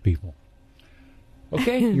nice people.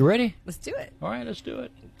 Okay, you ready? Let's do it. All right, let's do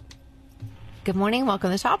it. Good morning. Welcome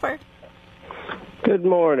to Shopper. Good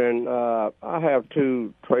morning. I have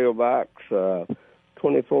 2 trail bikes,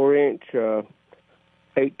 24-inch,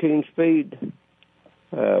 18-speed,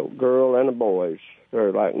 girl and a boys.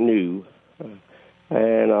 They're like new.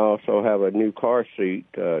 And I also have a new car seat,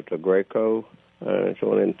 it's a Graco. It's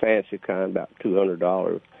one of them fancy kind, about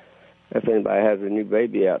 $200. If anybody has a new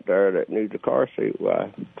baby out there that needs a car seat,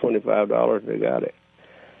 why, $25, they got it.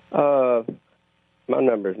 My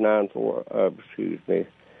number is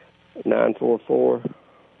 944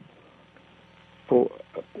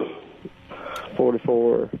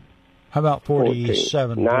 44. How about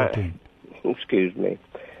 4714? excuse me,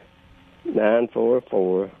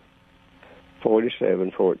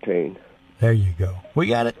 944-4714. There you go. We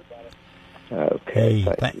got it. Okay.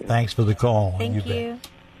 Hey, thanks for the call. Thank you.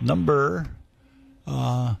 Number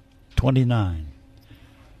 29.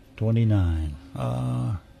 29.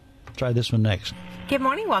 Try this one next. Good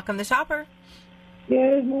morning. Welcome to Shopper.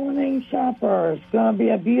 Good morning, Shopper. It's going to be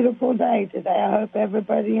a beautiful day today. I hope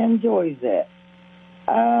everybody enjoys it.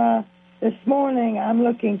 This morning, I'm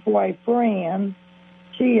looking for a friend.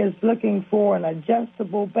 She is looking for an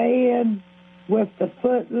adjustable bed with the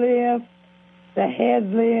foot lift, the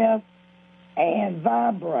head lift, and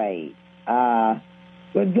vibrate.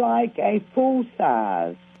 Would like a full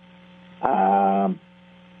size. And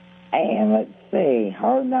let's see,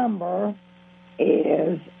 her number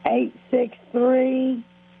is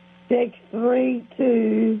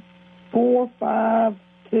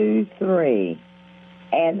 863-632-4523.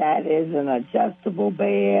 And that is an adjustable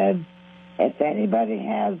bed. If anybody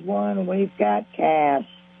has one, we've got cash.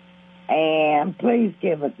 And please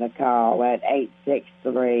give us a call at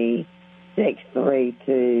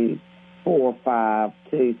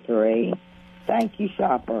 863-632-4523. Thank you,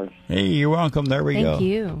 shoppers. Hey, you're welcome. There we go. Thank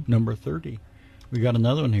you. Number 30. We got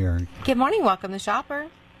another one here. Good morning. Welcome to Shopper.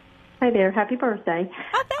 Hi there. Happy birthday.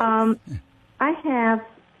 I have,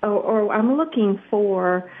 or I'm looking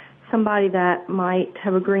for somebody that might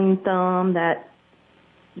have a green thumb that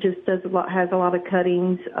just has a lot of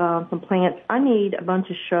cuttings, some plants. I need a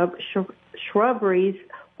bunch of shrubberies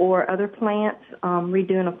or other plants,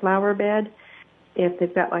 redoing a flower bed if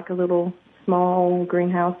they've got like a little small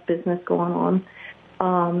greenhouse business going on.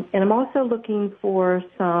 And I'm also looking for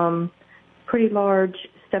some pretty large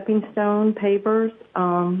stepping stone pavers.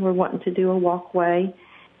 We're wanting to do a walkway.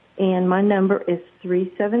 And my number is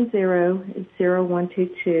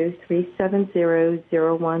 370-0122,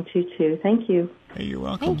 370-0122. Thank you. Hey, you're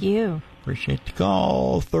welcome. Thank you. Appreciate the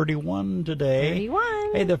call. 31 today.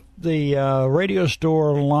 31. Hey, the radio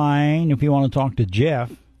store line, if you want to talk to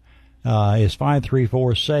Jeff, is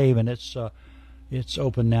 534-SAVE, and it's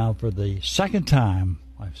open now for the second time.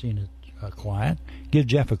 I've seen it quiet. Give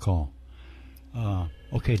Jeff a call.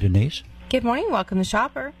 Okay, Denise. Good morning. Welcome to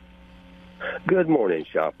Shopper. Good morning,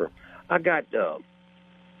 Shopper. I got a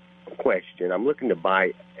question. I'm looking to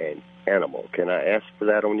buy an animal. Can I ask for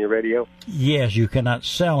that on your radio? Yes, you cannot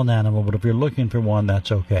sell an animal, but if you're looking for one,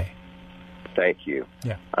 that's okay. Thank you.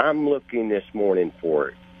 Yeah. I'm looking this morning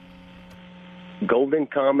for Golden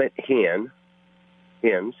Comet hens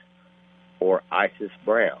or Isis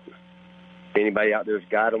Brown. If anybody out there's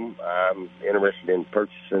got them, I'm interested in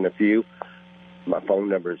purchasing a few. My phone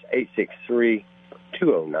number is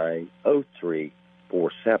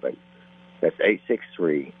 863-209-0347. That's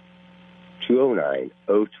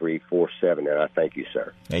 863-209-0347, and I thank you,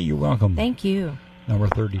 sir. Hey, you're welcome. Thank you. Number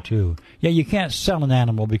 32. Yeah, you can't sell an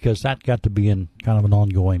animal because that got to be in kind of an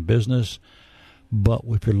ongoing business. But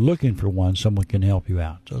if you're looking for one, someone can help you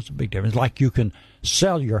out. So it's a big difference. Like you can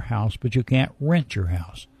sell your house, but you can't rent your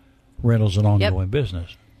house. Rental's an ongoing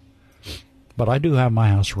business. But I do have my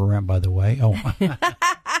house for rent, by the way. Oh,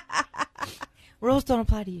 rules don't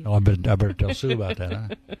apply to you. Oh, I better tell Sue about that. Huh?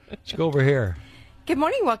 Let's go over here. Good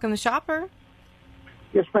morning. Welcome to Shopper.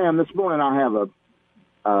 Yes, ma'am. This morning I have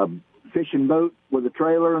a fishing boat with a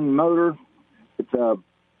trailer and motor. It's a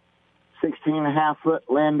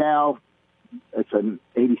 16.5-foot Landau. It's an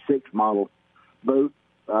 86 model boat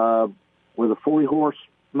with a 40-horse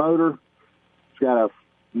motor. It's got a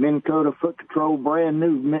Minn Kota foot control, brand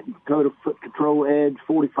new Minn Kota foot control edge,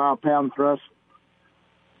 45-pound thrust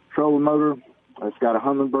trolling motor. It's got a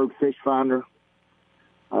Humminbird fish finder.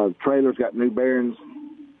 The trailer's got new bearings,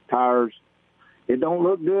 tires. It don't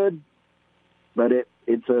look good, but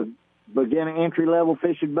it's a beginning entry-level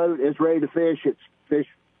fishing boat. It's ready to fish. It's fished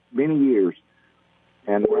many years.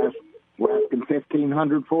 And we're asking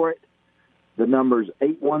 $1,500 for it. The number's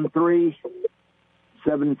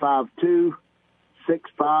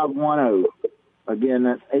 813-752-6510. Again,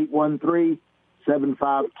 that's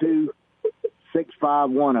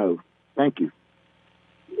 813-752-6510. Thank you.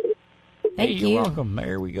 Hey, you're welcome.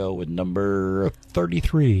 There we go with number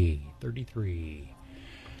 33. 33.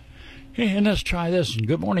 Hey, and let's try this.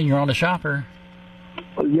 Good morning. You're on the Shopper.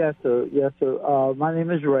 Yes, sir. Yes, sir. My name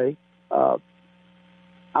is Ray. I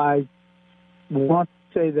want to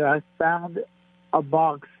say that I found a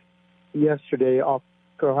box yesterday off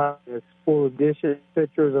Ohio. It's full of dishes,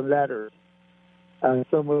 pictures, and letters.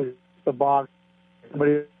 Somebody the box,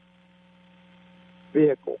 somebody's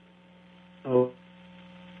vehicle. So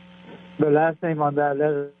the last name on that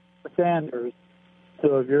letter is Sanders.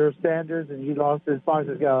 So if you're Sanders and you lost this box,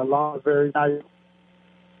 it's got a lot of very nice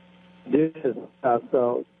dishes.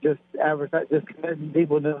 So just advertise, just letting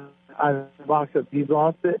people know I have a box. If you've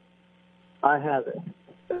lost it, I have it.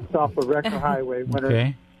 It's off of Record Highway.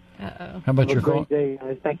 Okay. Uh-oh. How about your great phone? Day,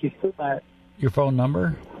 guys. Thank you so much. Your phone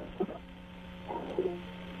number?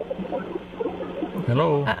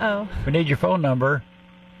 Hello? Uh-oh. We need your phone number.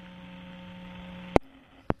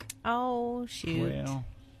 Oh, shoot. Well,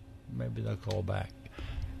 maybe they'll call back.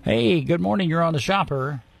 Hey, good morning. You're on the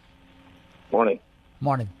Shopper. Morning.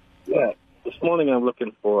 Morning. Yeah, this morning I'm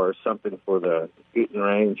looking for something for the shooting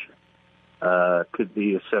range. Could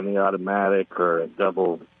be a semi-automatic or a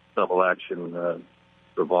double action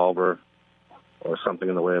revolver, or something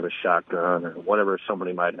in the way of a shotgun, or whatever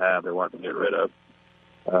somebody might have they want to get rid of.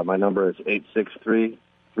 My number is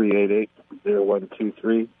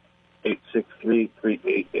 863-388-0123.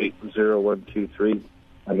 863-388-0123.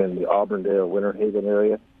 I'm in the Auburndale, Winter Haven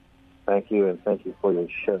area. Thank you, and thank you for your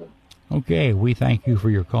show. Okay, we thank you for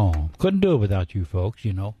your call. Couldn't do it without you folks,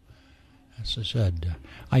 you know. As I said,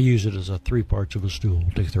 I use it as a 3 parts of a stool.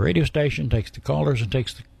 Takes the radio station, takes the callers, and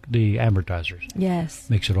takes the advertisers. Yes.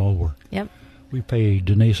 Makes it all work. Yep. We pay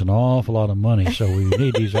Denise an awful lot of money, so we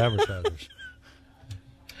need these advertisers.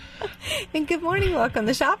 And good morning. Welcome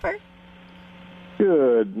to Shopper.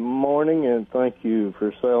 Good morning, and thank you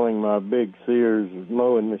for selling my big Sears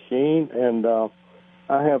mowing machine. And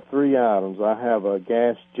I have 3 items. I have a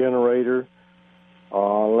gas generator.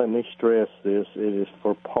 Let me stress this. It is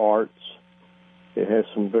for parts. It has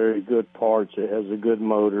some very good parts. It has a good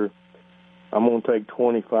motor. I'm going to take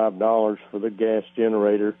 $25 for the gas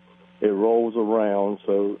generator. It rolls around,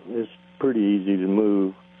 so it's pretty easy to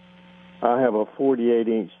move. I have a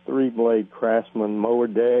 48-inch 3-blade Craftsman mower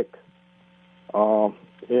deck.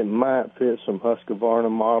 It might fit some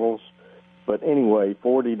Husqvarna models, but anyway,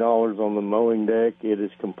 $40 on the mowing deck. It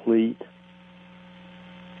is complete.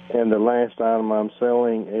 And the last item I'm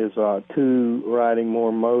selling is 2 riding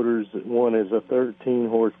mower motors. One is a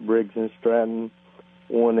 13-horse Briggs & Stratton.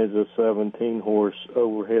 One is a 17-horse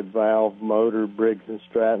overhead valve motor, Briggs &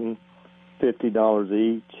 Stratton, $50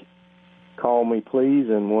 each. Call me, please,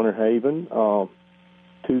 in Winter Haven,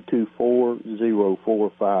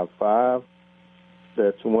 224-0455.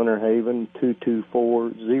 That's Winter Haven,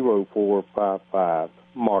 224-0455.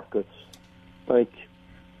 Marcus. Thank you.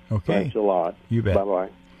 Okay. Thanks a lot. You bet. Bye-bye.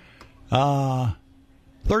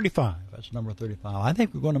 35. That's number 35. I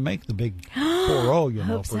think we're going to make the big 4-0, you know,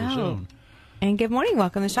 Hope pretty so. soon. And good morning.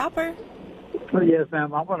 Welcome to Shopper. Oh, yes,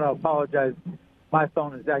 ma'am. I want to apologize. My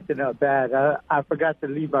phone is acting up bad. I forgot to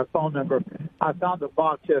leave my phone number. I found a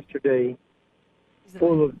box yesterday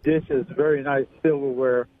full of dishes, very nice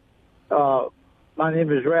silverware. My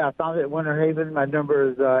name is Ray. I found it in Winter Haven. My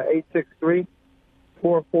number is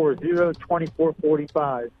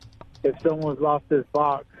 863-440-2445. If someone's lost this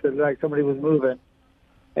box, it's like somebody was moving,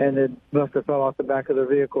 and it must have fell off the back of their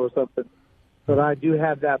vehicle or something. But I do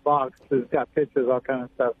have that box. It's got pictures, all kind of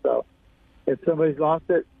stuff. So if somebody's lost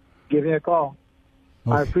it, give me a call.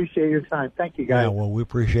 Okay. I appreciate your time. Thank you, guys. Yeah, well, we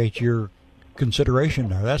appreciate your consideration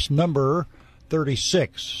there. That's number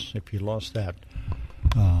 36, if you lost that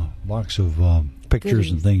box of pictures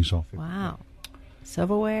and things off it. Wow.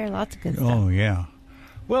 Silverware, lots of good stuff. Oh, yeah.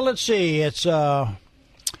 Well, let's see. It's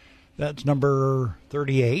that's number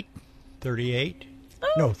 38. 38? Oh.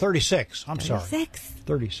 No, 36. I'm 36. sorry.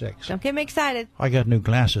 36. Don't get me excited. I got new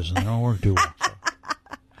glasses, and they don't work too well. So.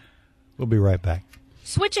 We'll be right back.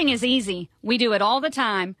 Switching is easy. We do it all the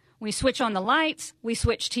time. We switch on the lights. We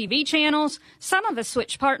switch TV channels. Some of us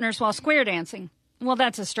switch partners while square dancing. Well,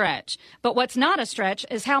 that's a stretch. But what's not a stretch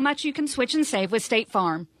is how much you can switch and save with State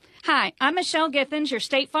Farm. Hi, I'm Michelle Githens, your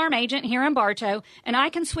State Farm agent here in Bartow, and I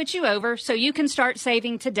can switch you over so you can start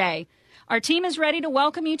saving today. Our team is ready to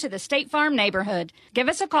welcome you to the State Farm neighborhood. Give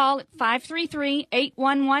us a call at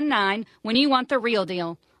 533-8119 when you want the real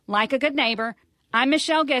deal. Like a good neighbor, I'm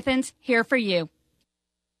Michelle Githens, here for you.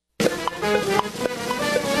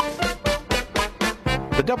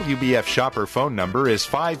 The WBF Shopper phone number is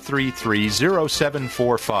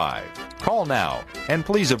 533-0745. Call now, and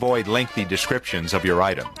please avoid lengthy descriptions of your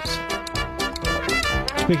items.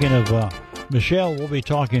 Speaking of Michelle, we'll be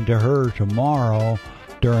talking to her tomorrow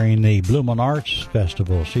during the Bloomin' Arts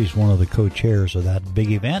Festival. She's one of the co-chairs of that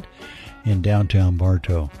big event in downtown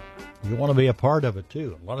Bartow. You want to be a part of it,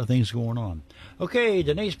 too. A lot of things going on. Okay,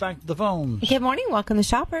 Denise, back to the phones. Good morning. Welcome to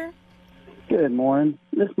Shopper. Good morning.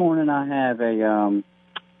 This morning I have a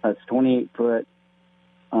 28-foot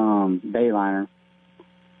Bayliner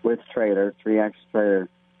with trailer, 3-axle trailer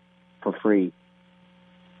for free.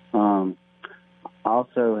 I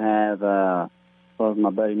also have, my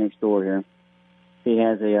buddy next door here. He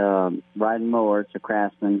has a riding mower. It's a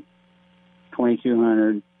Craftsman,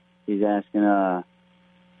 2200. He's asking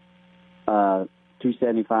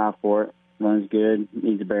 $275 for it. Runs good.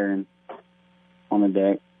 Needs a bearing on the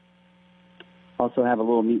deck. Also have a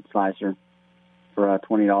little meat slicer for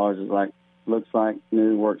 $20. It's looks like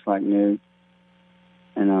new, works like new.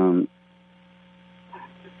 And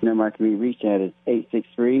number I can be reached at is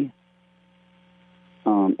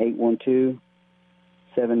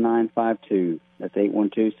 863-812-7952. That's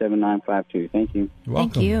 812-7952. Thank you. You're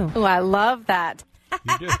welcome. Thank you. Oh, I love that.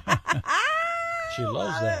 You do. She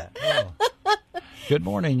loves that. Oh. Good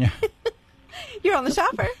morning. You're on the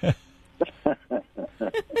Shopper.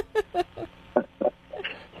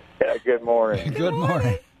 Yeah, good morning. Good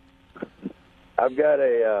morning. I've got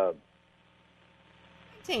a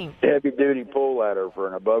heavy-duty pool ladder for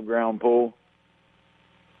an above-ground pool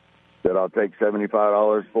that I'll take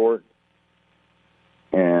 $75 for it.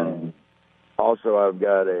 And also I've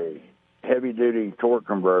got a heavy-duty torque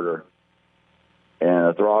converter and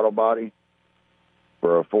a throttle body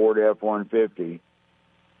for a Ford F-150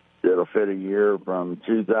 that'll fit a year from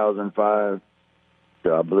 2005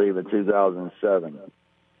 to, I believe, a 2007.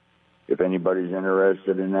 If anybody's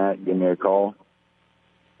interested in that, give me a call.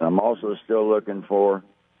 I'm also still looking for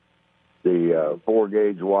the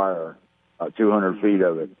 4-gauge wire, 200 feet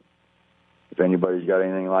of it. If anybody's got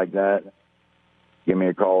anything like that, give me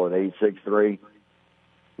a call at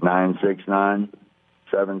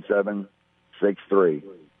 863-969-7763.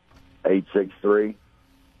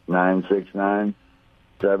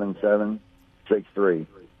 863-969-7763.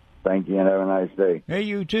 Thank you and have a nice day. Hey,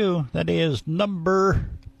 you too. That is number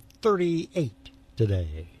 38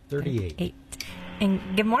 today. 38. And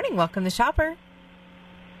good morning. Welcome to Shopper.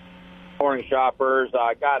 Morning, shoppers.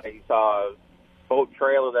 I got a boat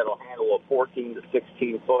trailer that'll handle a 14 to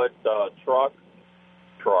 16 foot boat.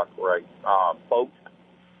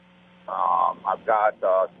 I've got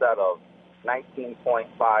a set of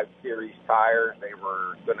 19.5 series tires. They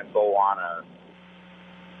were going to go on a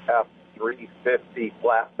F350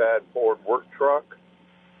 flatbed Ford work truck.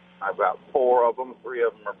 I've got 4 of them. 3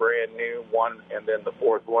 of them are brand new. And then the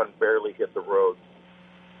 4th one barely hit the road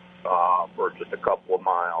for just a couple of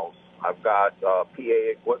miles. I've got PA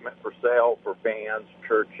equipment for sale for bands,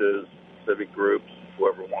 churches, civic groups,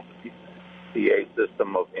 whoever wants a PA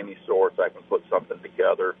system of any sort. I can put something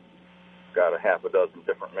together. Got a half a dozen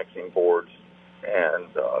different mixing boards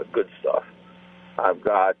and good stuff. I've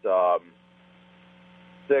got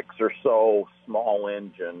 6 or so small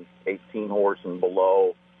engine, 18 horse and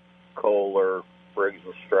below, Kohler, Briggs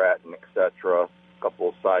and Stratton, etc. A couple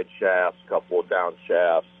of side shafts, a couple of down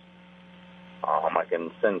shafts. I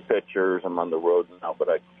can send pictures. I'm on the road now, but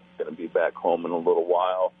I'm going to be back home in a little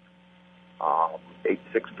while.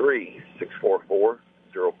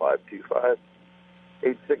 863-644-0525.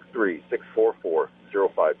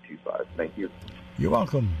 863-644-0525. Thank you. You're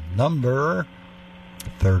welcome. Number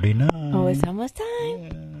 39. Oh, it's almost time.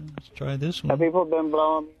 Yeah, let's try this one. Have people been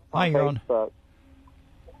blowing me Hi, on you're on. Facebook?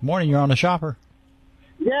 Morning, you're on the Shopper.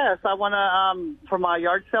 Yes, I want to, for my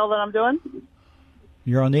yard sale that I'm doing.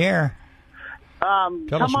 You're on the air.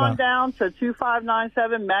 Come on down to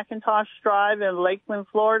 2597 McIntosh Drive in Lakeland,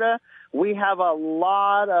 Florida. We have a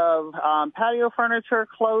lot of patio furniture,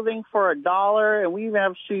 clothing for $1, and we even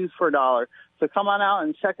have shoes for $1. So come on out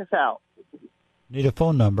and check us out. Need a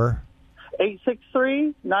phone number.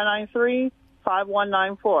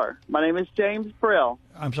 863-993-5194. My name is James Brill.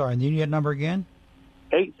 I'm sorry, need that number again?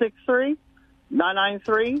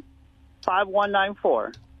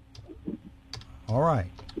 863-993-5194. All right.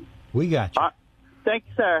 We got you. Thank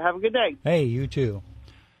you, sir. Have a good day. Hey, you too.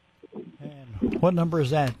 And what number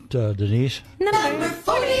is that, Denise? Number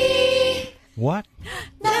 40. What?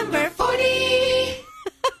 Number 40.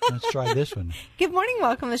 Let's try this one. Good morning.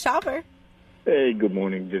 Welcome to Shopper. Hey, good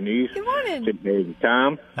morning, Denise. Good morning. Hey,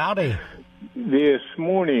 Tom. Howdy. This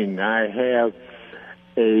morning I have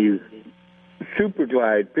a Super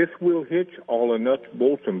Glide 5th wheel hitch, all the nuts,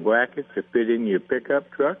 bolts, and brackets to fit in your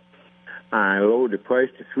pickup truck. I lowered the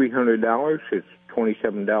price to $300. It's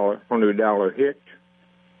 $100 hitch.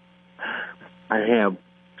 I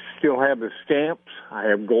still have the stamps. I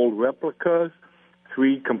have gold replicas,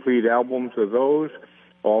 3 complete albums of those,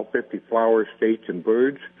 all 50 flowers, states, and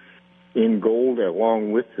birds in gold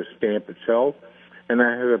along with the stamp itself. And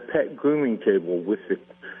I have a pet grooming table with the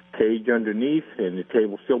cage underneath, and the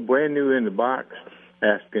table still brand new in the box,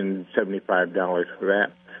 asking $75 for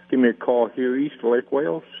that. Give me a call here east of Lake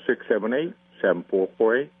Wales,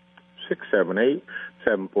 678-7448,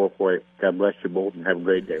 678-7448. God bless you both and have a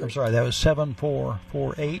great day. I'm sorry, that was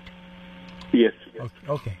 7448? Yes.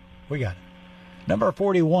 Okay, we got it. Number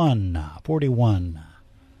 41. 41.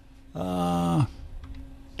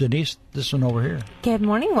 Denise, this one over here. Good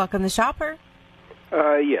morning. Welcome to Shopper.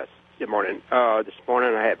 Yes. Good morning. This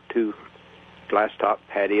morning I have 2 glass top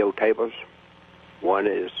patio tables. One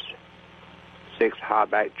is 6 high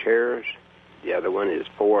back chairs. The other one is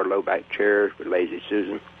 4 low back chairs with Lazy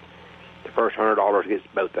Susan. The first $100 gets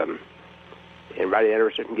both of them. Anybody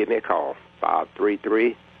interested can give me a call.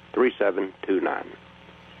 533-3729.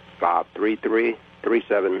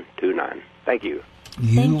 533-3729. Thank you.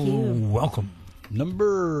 Thank you. Welcome.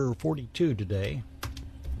 Number 42 today.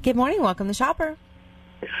 Good morning. Welcome to Shopper.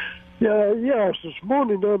 Yes, this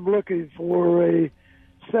morning I'm looking for a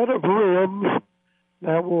set of rims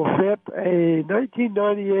that will fit a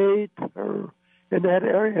 1998 or in that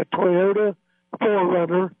area Toyota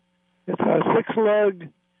 4Runner. It's a 6-lug,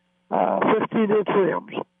 15-inch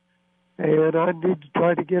rims, and I need to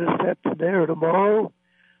try to get a set today or tomorrow.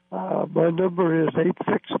 My number is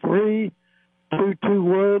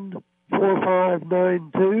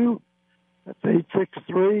 863-221-4592. That's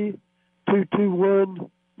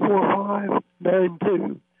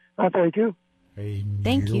 863-221-4592. Thank you. Hey,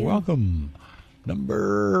 Thank you. You're welcome.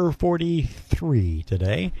 Number 43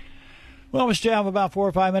 today. Well, we still have about 4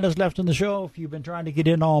 or 5 minutes left in the show. If you've been trying to get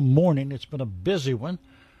in all morning, it's been a busy one.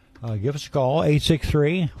 Give us a call,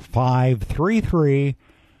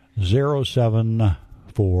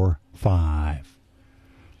 863-533-0745.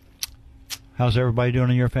 How's everybody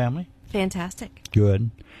doing in your family? Fantastic.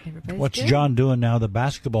 Good. Everybody's What's good. John doing now the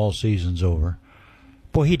basketball season's over?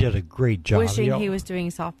 Boy, he did a great job. Wishing he was doing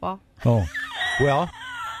softball. Oh, well,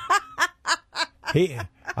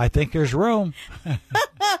 I think there's room.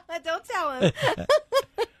 Don't tell him.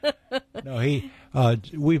 No,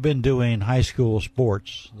 we've been doing high school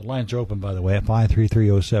sports. The lines are open, by the way, at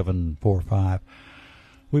 533-0745.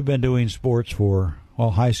 We've been doing sports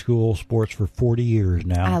high school sports for 40 years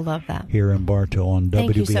now. I love that. Here in Bartow on WBF.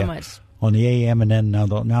 Thank you so much. On the AM, and then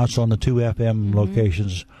now it's on the 2 FM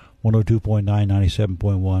locations, 102.9,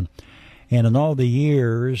 97.1. And in all the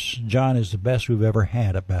years, John is the best we've ever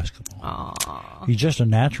had at basketball. Aww. He's just a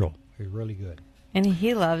natural. He's really good. And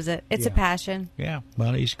he loves it. It's a passion. Yeah,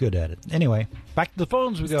 well, he's good at it. Anyway, back to the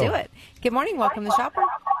phones we go. Let's do it. Good morning. Welcome to Shopper.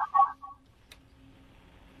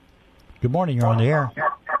 Good morning. You're on the air.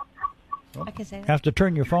 I can say that. Have to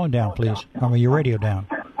turn your phone down, please. Your radio down.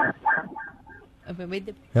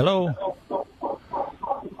 Hello.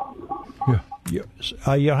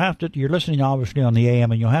 You'll have to. You're listening obviously on the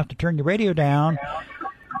AM, and you'll have to turn your radio down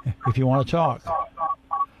if you want to talk.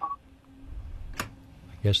 I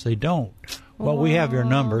guess they don't. Well, we have your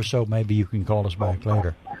number, so maybe you can call us back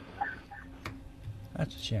later.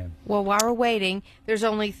 That's a shame. Well, while we're waiting, there's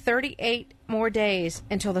only 38 more days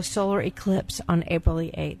until the solar eclipse on April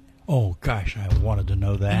the 8th. Oh, gosh, I wanted to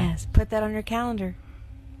know that. Yes, put that on your calendar.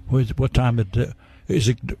 What time was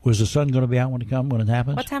the sun going to be out when it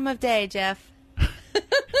happens? What time of day, Jeff?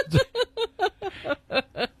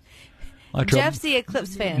 Jeff's the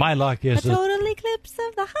eclipse fan. My luck is a total eclipse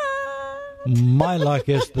of the heart. My luck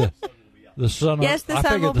is the sun. Yes, the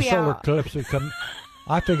sun will be out. I figured the solar eclipse would come.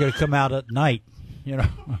 I figured it'd come out at night.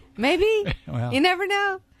 Maybe. Well, you never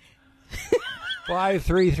know.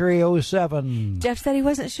 53307. Jeff said he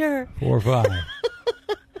wasn't sure. 45.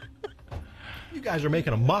 You guys are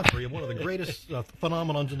making a mockery of one of the greatest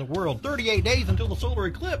phenomenons in the world. 38 days until the solar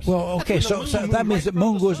eclipse. Well, okay, so that means the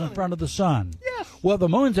moon goes in front of the sun. Yes. Well, the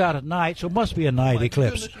moon's out at night, so it must be a night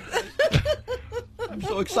eclipse. I'm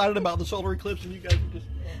so excited about the solar eclipse, and you guys are just...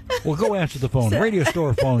 Well, go answer the phone. Radio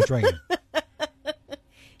store phone's ringing.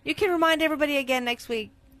 You can remind everybody again next week.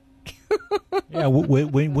 Yeah,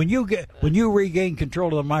 when you regain control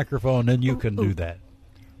of the microphone, then you can do that.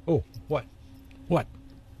 Oh, what?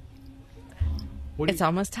 It's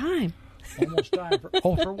almost time. Almost time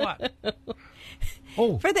for what?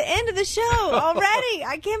 Oh, for the end of the show already.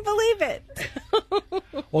 I can't believe it.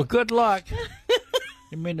 Well, good luck.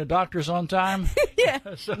 You mean the doctor's on time? Yeah.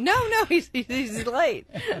 No, he's late.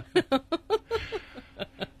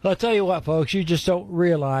 I'll tell you what, folks, you just don't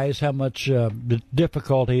realize how much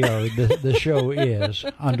difficulty the show is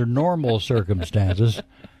under normal circumstances.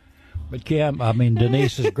 But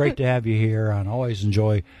Denise, it's great to have you here. I always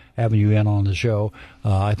enjoy having you in on the show.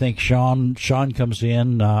 I think Sean comes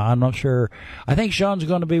in. I'm not sure. I think Sean's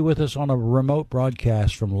going to be with us on a remote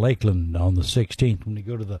broadcast from Lakeland on the 16th when we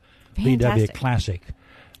go to the Fantastic. VW Classic.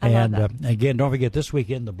 And again, don't forget this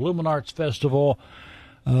weekend, the Bloomin' Arts Festival.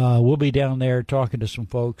 We'll be down there talking to some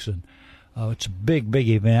folks, and it's a big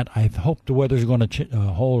event. I hope the weather's going to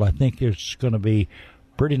hold. I think it's going to be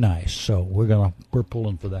pretty nice, so we're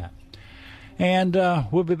pulling for that. And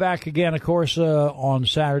we'll be back again, of course, on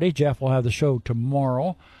Saturday. Jeff will have the show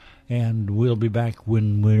tomorrow, and we'll be back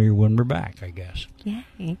when we're back, I guess.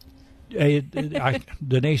 Yay.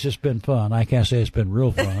 Denise, it's been fun. I can't say it's been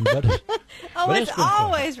real fun, but it's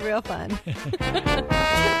always real fun.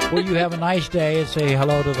 Well, you have a nice day and say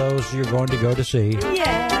hello to those you're going to go to see.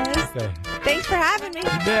 Yes. Okay. Thanks for having me.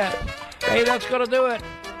 You bet. Hey, that's going to do it.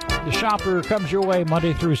 The Shopper comes your way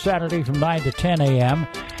Monday through Saturday from 9 to 10 a.m.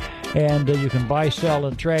 And you can buy, sell,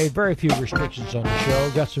 and trade. Very few restrictions on the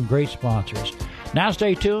show. Got some great sponsors. Now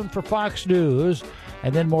stay tuned for Fox News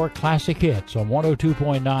and then more classic hits on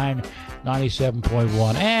 102.9,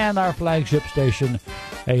 97.1, and our flagship station,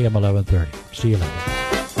 AM 1130. See you later.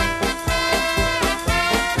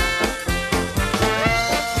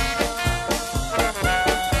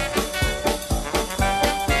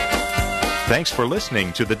 Thanks for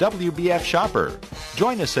listening to the WBF Shopper.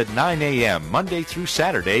 Join us at 9 a.m. Monday through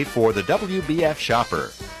Saturday for the WBF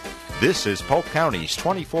Shopper. This is Polk County's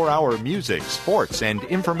 24-hour music, sports, and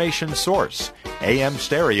information source. AM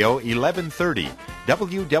Stereo 1130,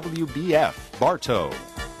 WWBF, Bartow.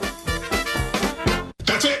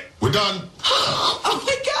 That's it. We're done. Oh,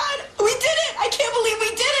 my God. We did it. I can't believe we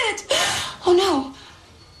did it. Oh, no.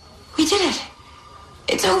 We did it.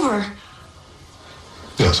 It's over.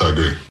 Yes, I agree.